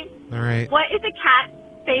ready? All right. What is a cat's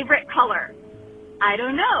favorite color? I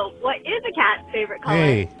don't know. What is a cat's favorite color?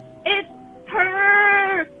 Hey. It's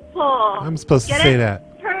purple. I'm supposed to Get say it? that.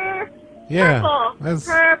 Yeah. Purple.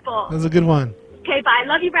 Purple. That's a good one. Okay, bye.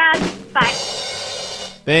 Love you, Brad. Bye.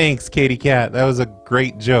 Thanks, Katie Cat. That was a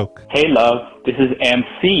great joke. Hey, love. This is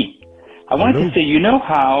MC. I wanted to say, you know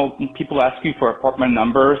how people ask you for apartment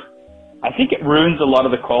numbers? I think it ruins a lot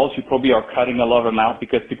of the calls. You probably are cutting a lot of them out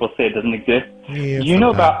because people say it doesn't exist. Yeah, Do you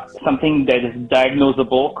know about something that is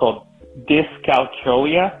diagnosable called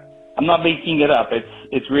dyscalculia? I'm not making it up.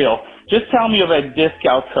 It's real. Just tell me about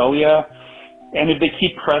dyscalculia. And if they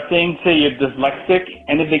keep pressing, say you're dyslexic,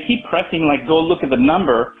 and if they keep pressing, like go look at the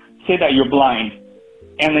number, say that you're blind,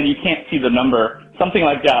 and then you can't see the number. Something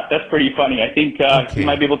like that. That's pretty funny. I think you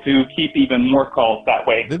might be able to keep even more calls that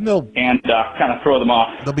way and kind of throw them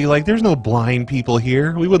off. They'll be like, there's no blind people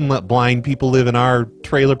here. We wouldn't let blind people live in our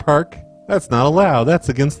trailer park. That's not allowed. That's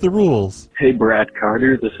against the rules. Hey, Brad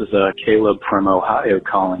Carter. This is Caleb from Ohio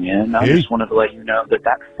calling in. I just wanted to let you know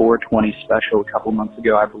that 420 special a couple months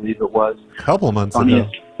ago, I believe it was. Couple months ago.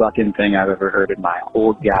 Funniest fucking thing I've ever heard in my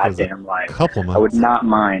whole goddamn life. Couple months. I would not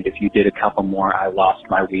mind if you did a couple more I lost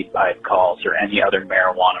my weed pipe calls or any other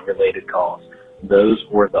marijuana-related calls. Those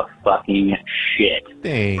were the fucking shit.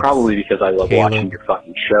 Thanks. Probably because I love watching your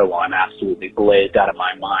fucking show. I'm absolutely blazed out of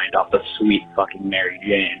my mind off the sweet fucking Mary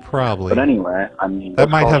Jane. Probably. But anyway, I mean... That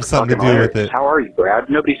might have something to do with it. How are you, Brad?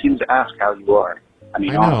 Nobody seems to ask how you are. I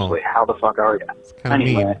mean, honestly, how the fuck are you?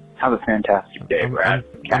 Anyway, have a fantastic day, Brad.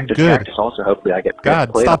 Cactus, good. Cactus. Also, hopefully I get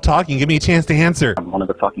God, stop talking. Give me a chance to answer. I'm one of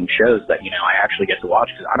the fucking shows that, I actually get to watch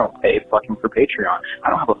because I don't pay fucking for Patreon. I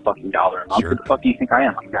don't have a fucking $1 a month. Who the fuck do you think I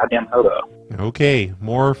am? I'm a goddamn hobo. Okay,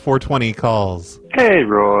 more 420 calls. Hey,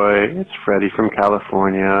 Roy. It's Freddie from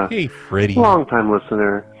California. Hey, Freddie. Long-time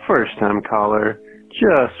listener, first-time caller.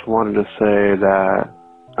 Just wanted to say that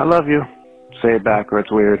I love you. Say it back or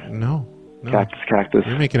it's weird. No. Cactus, Cactus.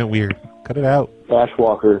 You're making it weird. Cut it out. Ash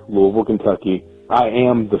Walker, Louisville, Kentucky. I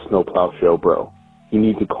am the Snowplow Show, bro. You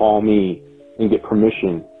need to call me and get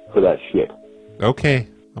permission for that shit. Okay,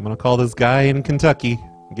 I'm gonna call this guy in Kentucky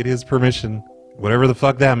and get his permission. Whatever the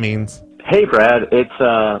fuck that means. Hey, Brad. It's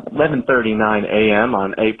 11:39 a.m.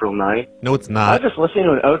 on April 9th. No, it's I not. was just listening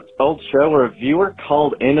to an old show where a viewer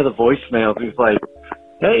called into the voicemail who's like,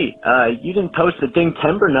 hey, you didn't post the Ding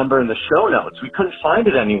Timber number in the show notes. We couldn't find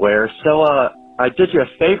it anywhere. So I did you a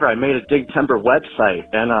favor. I made a Dig Timber website,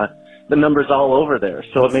 and the number's all over there.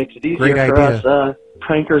 So it makes it easier for us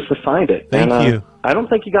prankers to find it. Thank you. I don't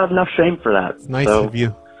think you got enough shame for that. It's nice of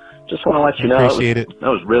you. Just want to let you know. Appreciate it. That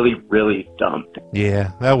was really, really dumb.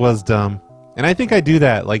 Yeah, that was dumb. And I think I do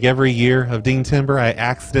that. Like every year of Ding Timber, I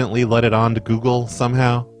accidentally let it on to Google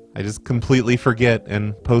somehow. I just completely forget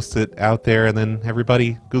and post it out there, and then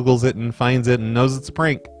everybody Googles it and finds it and knows it's a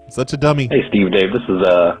prank. Such a dummy. Hey, Steve Dave. This is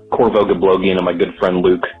Corvo Gablogian and my good friend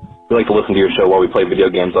Luke. We like to listen to your show while we play video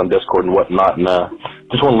games on Discord and whatnot, and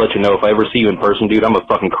just want to let you know, if I ever see you in person, dude, I'm a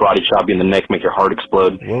fucking karate chop you in the neck, make your heart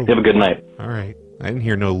explode. Whoa. You have a good night. All right. I didn't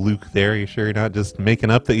hear no Luke there. You sure you're not just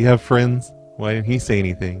making up that you have friends? Why didn't he say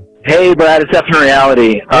anything? Hey, Brad, it's Definite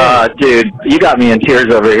Reality. Dude, you got me in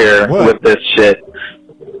tears over here with this shit.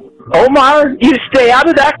 Omar, you stay out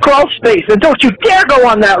of that crawl space, and don't you dare go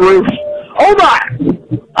on that roof. Omar,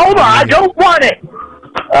 I don't want it.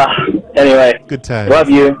 Anyway, good time.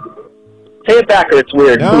 Love you. Say it back or it's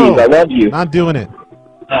weird. No, please, I love you. Not doing it.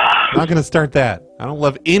 Not going to start that. I don't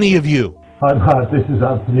love any of you. Hi, Brad. This is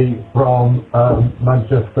Anthony from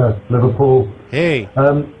Manchester, Liverpool. Hey.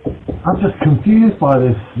 I'm just confused by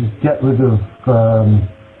this. Get rid of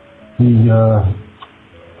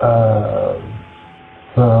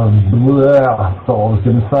that's what I was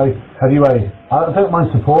going to say. Anyway, I don't mind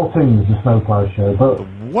supporting the Snowplow Show, but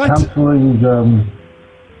cancelling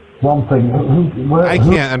one thing. I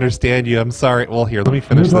can't understand you. I'm sorry. Well, here, let me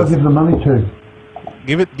finish Who do I this. give the money to?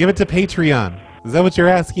 Give it to Patreon. Is that what you're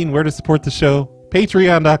asking? Where to support the show?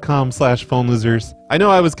 Patreon.com/phonelosers. I know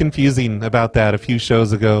I was confusing about that a few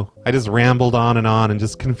shows ago. I just rambled on and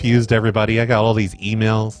just confused everybody. I got all these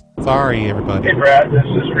emails. Sorry, everybody. Hey, Brad, this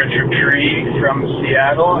is Richard Tree from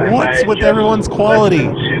Seattle. What's with everyone's quality?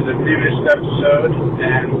 I listened to the newest episode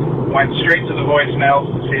and went straight to the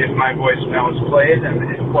voicemails to see if my voicemail was played, and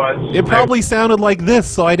it was. It probably sounded like this,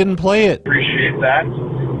 so I didn't play it. Appreciate that.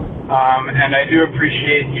 And I do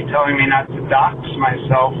appreciate you telling me not to dox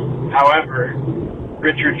myself. However,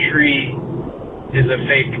 Richard Tree is a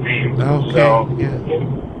fake name. Okay, so.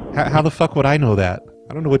 yeah. How the fuck would I know that?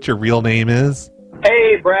 I don't know what your real name is.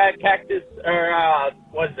 Hey, Brad, Cactus, or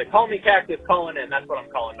what is it? Call me Cactus, calling in. That's what I'm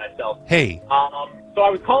calling myself. Hey. So I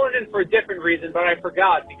was calling in for a different reason, but I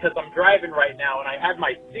forgot because I'm driving right now, and I had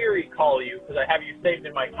my Siri call you because I have you saved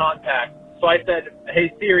in my contacts. So I said, hey,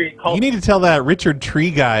 Siri, call me. You need to tell that Richard Tree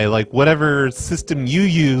guy, like, whatever system you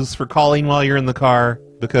use for calling while you're in the car,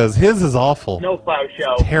 because his is awful. Snowplow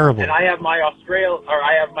Show. It's terrible. And I have my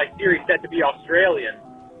Siri set to be Australian.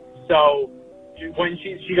 So when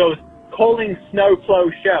she goes, calling Snowplow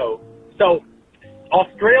Show. So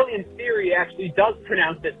Australian Siri actually does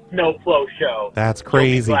pronounce it Snowplow Show. That's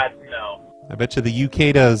crazy. You'll be glad to know. I bet you the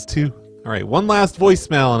UK does, too. All right, one last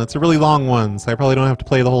voicemail, and it's a really long one, so I probably don't have to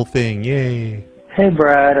play the whole thing. Yay. Hey,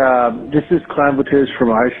 Brad. This is Clambatus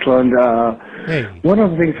from Iceland. Hey. One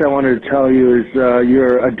of the things I wanted to tell you is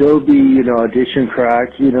your Adobe, audition crack.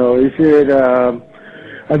 Is it?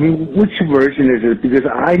 Which version is it? Because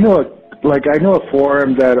I know like I know a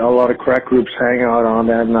forum that a lot of crack groups hang out on,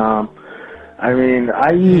 and I mean,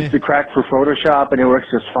 I use the crack for Photoshop, and it works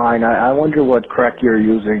just fine. I wonder what crack you're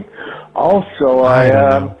using. Also,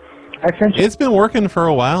 I sent you. It's been working for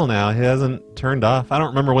a while now. It hasn't turned off. I don't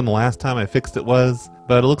remember when the last time I fixed it was,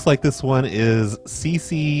 but it looks like this one is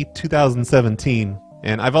CC 2017.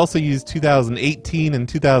 And I've also used 2018 and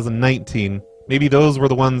 2019. Maybe those were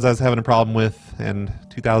the ones I was having a problem with, and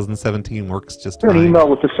 2017 works just fine. An email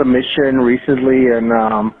with a submission recently, and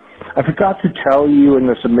I forgot to tell you in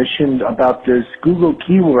the submission about this Google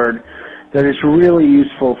keyword that is really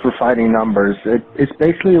useful for finding numbers. It's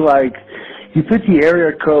basically like you put the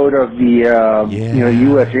area code of the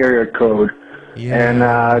U.S. area code, and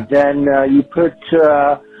then you put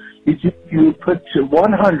you put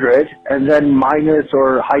 100 and then minus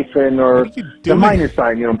or hyphen or the minus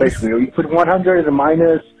sign. Basically you put 100 and then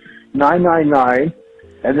minus 999.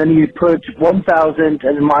 And then you put 1,000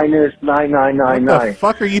 and minus 9999. What the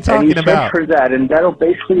fuck are you talking about? And you search for that, and that'll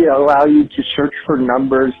basically allow you to search for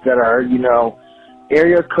numbers that are,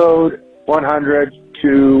 area code 100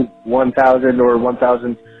 to 1,000 or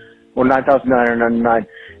 1,000 or 9,999.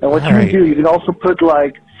 And what you can do, you can also put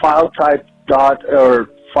like file type dot or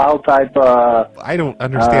file type. I don't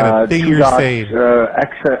understand a thing you're saying.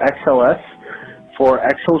 XLS. For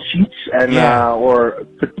Excel sheets and or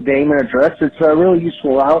put the name and address. It's really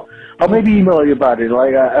useful. I'll maybe email you about it.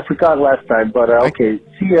 Like I forgot last time, but okay.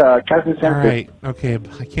 See, Captain Santa. All right. Okay.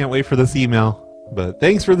 I can't wait for this email. But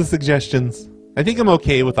thanks for the suggestions. I think I'm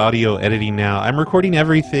okay with audio editing now. I'm recording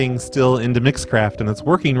everything still into Mixcraft, and it's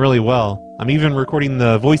working really well. I'm even recording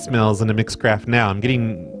the voicemails into Mixcraft now. I'm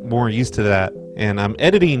getting more used to that. And I'm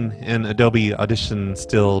editing in Adobe Audition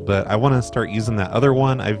still, but I want to start using that other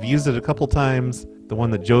one. I've used it a couple times. The one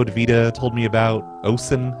that Joe DeVita told me about,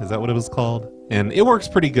 OSIN, is that what it was called? And it works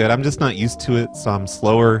pretty good. I'm just not used to it, so I'm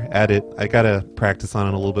slower at it. I gotta practice on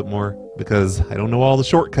it a little bit more because I don't know all the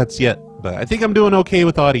shortcuts yet. But I think I'm doing okay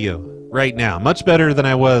with audio right now. Much better than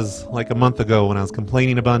I was like a month ago when I was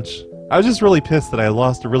complaining a bunch. I was just really pissed that I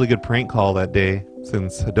lost a really good prank call that day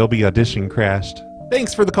since Adobe Audition crashed.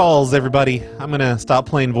 Thanks for the calls, everybody. I'm going to stop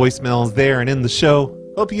playing voicemails there and end the show.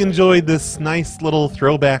 Hope you enjoyed this nice little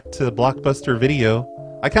throwback to Blockbuster video.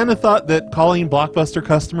 I kind of thought that calling Blockbuster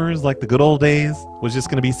customers like the good old days was just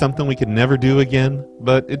going to be something we could never do again,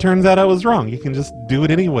 but it turns out I was wrong. You can just do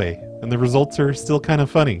it anyway, and the results are still kind of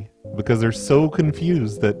funny because they're so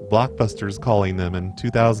confused that Blockbuster's calling them in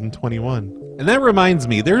 2021. And that reminds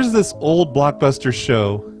me, there's this old Blockbuster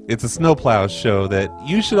show. It's a snowplow show that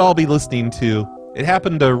you should all be listening to. It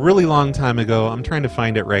happened a really long time ago. I'm trying to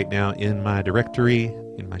find it right now in my directory,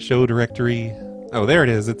 in my show directory. Oh, there it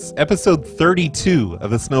is. It's episode 32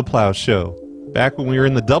 of the Snowplow Show, back when we were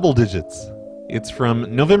in the double digits. It's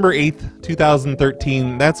from November 8th,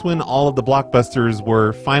 2013. That's when all of the Blockbusters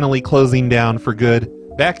were finally closing down for good.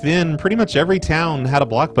 Back then, pretty much every town had a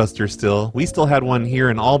Blockbuster still. We still had one here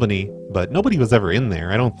in Albany, but nobody was ever in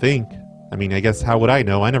there, I don't think. I mean, I guess how would I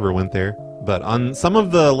know? I never went there. But on some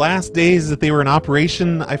of the last days that they were in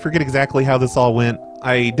operation, I forget exactly how this all went.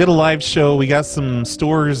 I did a live show. We got some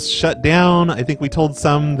stores shut down. I think we told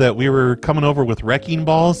some that we were coming over with wrecking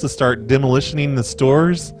balls to start demolitioning the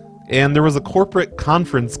stores. And there was a corporate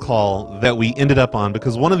conference call that we ended up on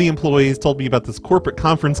because one of the employees told me about this corporate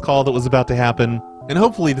conference call that was about to happen. And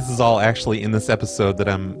hopefully this is all actually in this episode that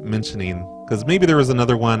I'm mentioning, because maybe there was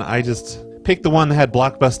another one. I just picked the one that had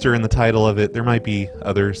Blockbuster in the title of it. There might be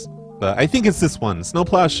others. But I think it's this one,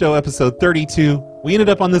 Snowplow Show episode 32. We ended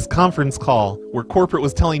up on this conference call where corporate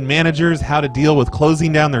was telling managers how to deal with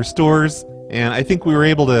closing down their stores. And I think we were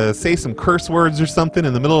able to say some curse words or something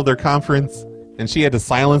in the middle of their conference. And she had to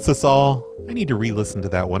silence us all. I need to re-listen to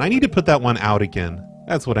that one. I need to put that one out again.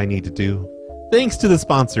 That's what I need to do. Thanks to the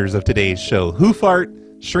sponsors of today's show, Hoofart,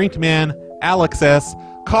 Shrinkman, Alex S.,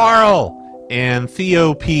 Carl, and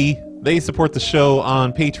Theo P. They support the show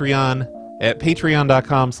on Patreon at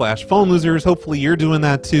patreon.com/phonelosers. Hopefully you're doing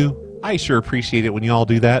that too. I sure appreciate it when you all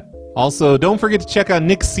do that. Also, don't forget to check out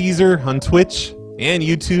Nick Caesar on Twitch and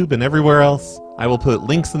YouTube and everywhere else. I will put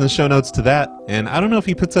links in the show notes to that. And I don't know if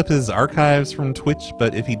he puts up his archives from Twitch,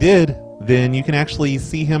 but if he did, then you can actually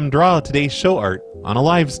see him draw today's show art on a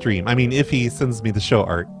live stream. I mean, if he sends me the show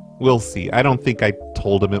art. We'll see. I don't think I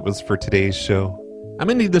told him it was for today's show. I'm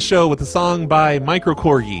ending the show with a song by Micro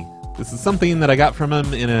Corgi. This is something that I got from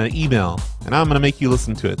him in an email, and I'm going to make you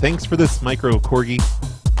listen to it. Thanks for this, Micro Corgi.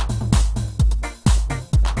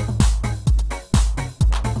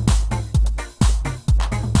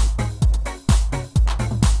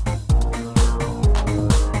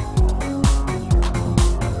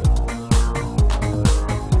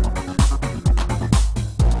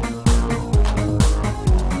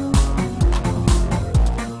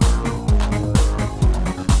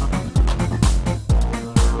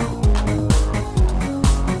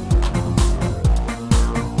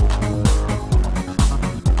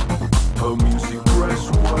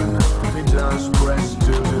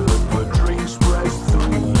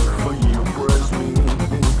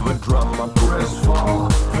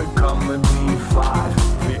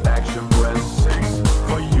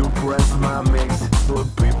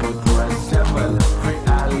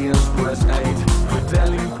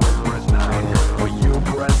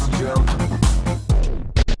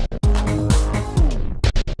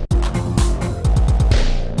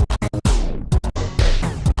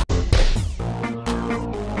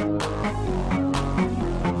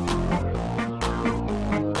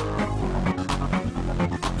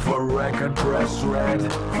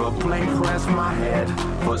 bread. For plain rest my head.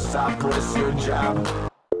 For suppress your job.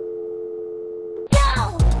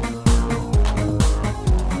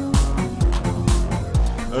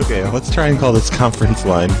 Okay, let's try and call this conference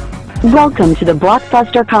line. Welcome to the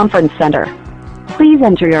Blockbuster Conference Center. Please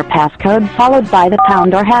enter your passcode followed by the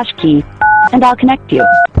pound or hash key, and I'll connect you.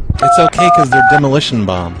 It's okay because they're demolition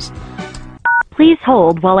bombs. Please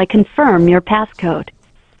hold while I confirm your passcode.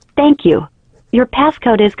 Thank you. Your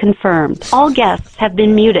passcode is confirmed. All guests have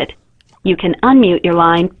been muted. You can unmute your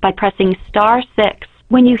line by pressing *6.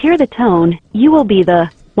 When you hear the tone, you will be the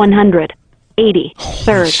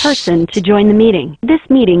 183rd person to join the meeting. This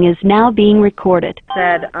meeting is now being recorded.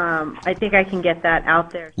 I think I can get that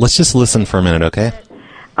out there. Let's just listen for a minute, okay?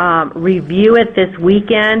 Review it this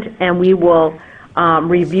weekend, and we will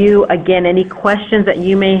review again any questions that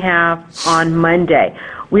you may have on Monday.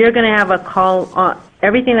 We are going to have a call on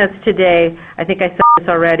everything that's today. I think I said this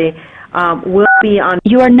already. Will be on.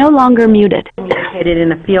 You are no longer muted. Communicated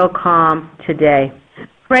in a field comm today.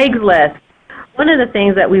 Craigslist. One of the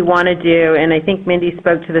things that we want to do, and I think Mindy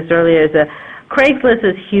spoke to this earlier, is Craigslist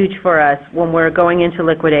is huge for us when we're going into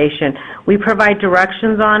liquidation. We provide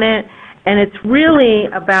directions on it, and it's really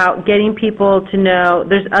about getting people to know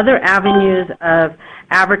there's other avenues of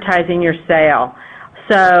advertising your sale.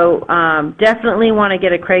 So definitely want to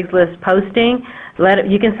get a Craigslist posting.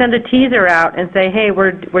 You can send a teaser out and say, hey,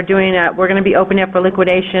 we're going to be opening up for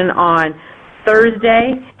liquidation on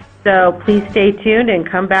Thursday. So please stay tuned and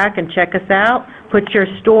come back and check us out. Put your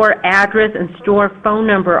store address and store phone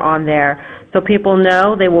number on there so people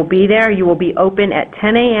know they will be there. You will be open at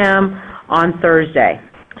 10 a.m. on Thursday.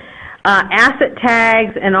 Asset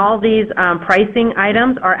tags and all these pricing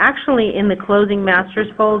items are actually in the closing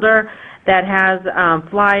masters folder that has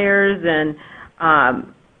flyers and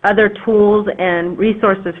other tools and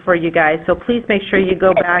resources for you guys. So please make sure you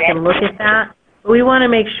go back and look at that. We want to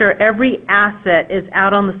make sure every asset is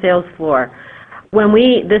out on the sales floor.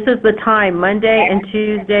 This is the time, Monday and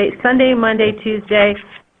Tuesday, Sunday, Monday, Tuesday,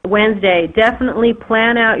 Wednesday. Definitely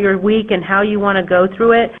plan out your week and how you want to go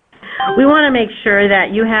through it. We want to make sure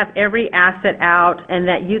that you have every asset out and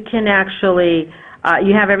that you can actually,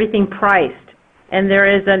 you have everything priced. And there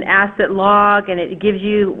is an asset log, and it gives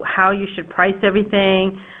you how you should price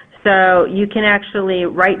everything. So you can actually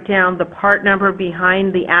write down the part number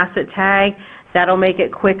behind the asset tag. That'll make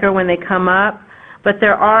it quicker when they come up. But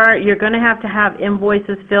you're going to have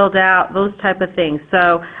invoices filled out, those type of things.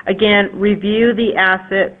 So again, review the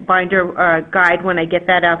asset binder guide when I get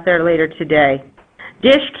that out there later today.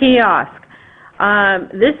 Dish kiosk.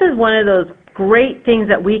 This is one of those great things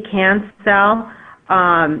that we can sell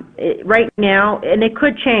right now, and it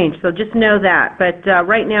could change, so just know that. But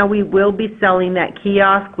right now we will be selling that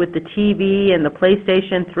kiosk with the TV and the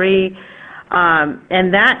PlayStation 3.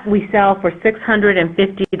 And that we sell for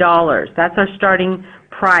 $650. That's our starting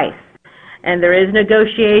price. And there is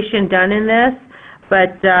negotiation done in this,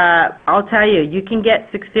 but I'll tell you, you can get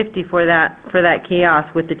 $650 for that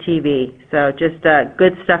kiosk with the TV. So just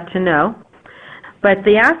good stuff to know. But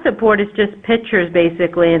the asset board is just pictures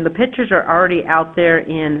basically, and the pictures are already out there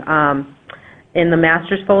in the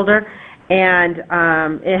masters folder. And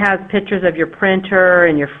it has pictures of your printer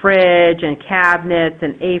and your fridge and cabinets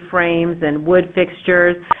and A-frames and wood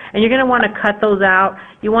fixtures. And you're going to want to cut those out.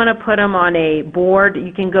 You want to put them on a board.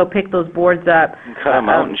 You can go pick those boards up. Cut them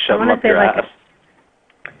out and shove them up your ass.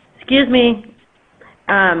 Excuse me.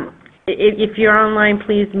 If you're online,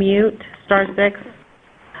 please mute *6.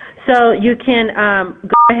 So you can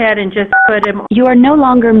go ahead and just put him. You are no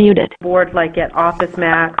longer muted. Board like at Office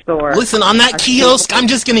Max or. Listen, on that kiosk, I'm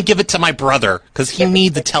just going to give it to my brother because he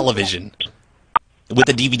needs a television with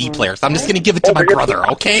a DVD player. So I'm just going to give it to my brother,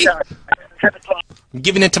 okay? I'm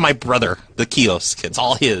giving it to my brother, the kiosk. It's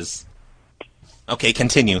all his. Okay,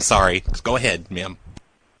 continue. Sorry. Go ahead, ma'am.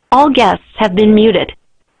 All guests have been muted.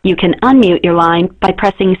 You can unmute your line by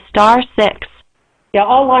pressing *6. Yeah,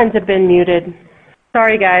 all lines have been muted.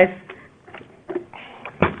 Sorry, guys.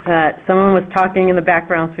 Someone was talking in the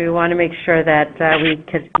background, so we want to make sure that we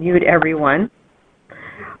could mute everyone.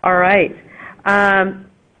 All right.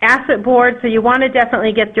 Asset board, so you want to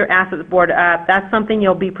definitely get your asset board up. That's something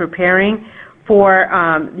you'll be preparing for.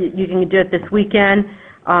 You can do it this weekend.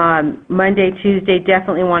 Monday, Tuesday,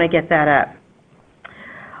 definitely want to get that up.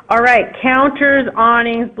 All right, counters,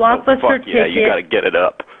 awnings, Blockbuster tickets. Yeah, you got to get it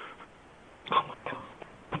up.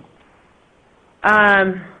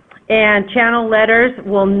 And channel letters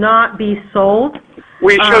will not be sold.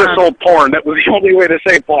 We should have sold porn. That was the only way to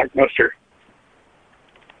say Blockbuster.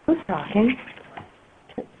 Who's talking?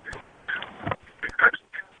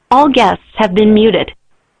 All guests have been muted.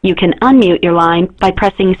 You can unmute your line by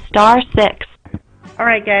pressing *6. All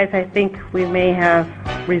right, guys, I think we may have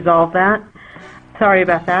resolved that. Sorry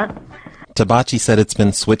about that. Tabachi said it's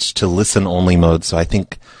been switched to listen-only mode, so I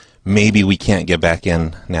think maybe we can't get back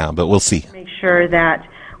in now, but we'll see. Make sure that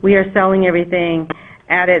we are selling everything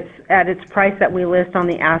at its price that we list on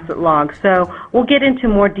the asset log. So we'll get into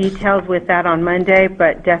more details with that on Monday,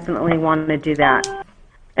 but definitely want to do that.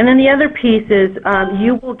 And then the other piece is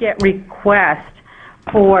you will get requests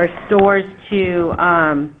for stores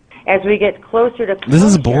to, as we get closer to... This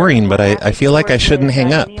is boring, but I feel like I shouldn't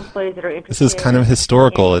hang up. This is kind of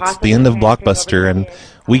historical. It's the end of Blockbuster, and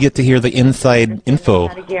we get to hear the inside info.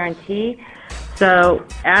 Guarantee. So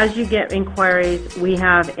as you get inquiries, we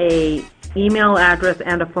have a email address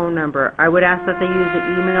and a phone number. I would ask that they use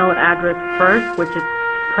the email address first, which is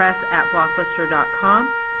press@blockbuster.com,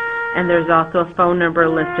 and there's also a phone number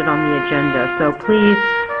listed on the agenda. So please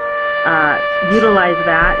utilize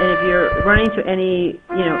that, and if you're running into any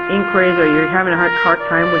inquiries or you're having a hard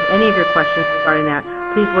time with any of your questions regarding that,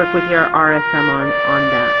 please work with your RSM on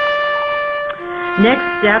that. Next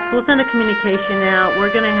steps, we'll send a communication out.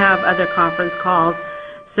 We're going to have other conference calls,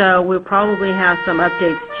 so we'll probably have some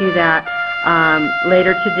updates to that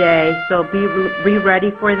later today. So be ready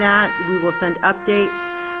for that. We will send updates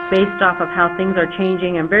based off of how things are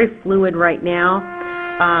changing and very fluid right now,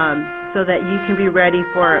 so that you can be ready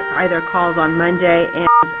for either calls on Monday and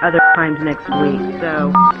other times next week.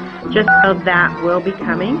 So just know that will be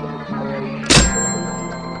coming.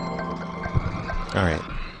 All right.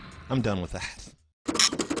 I'm done with that.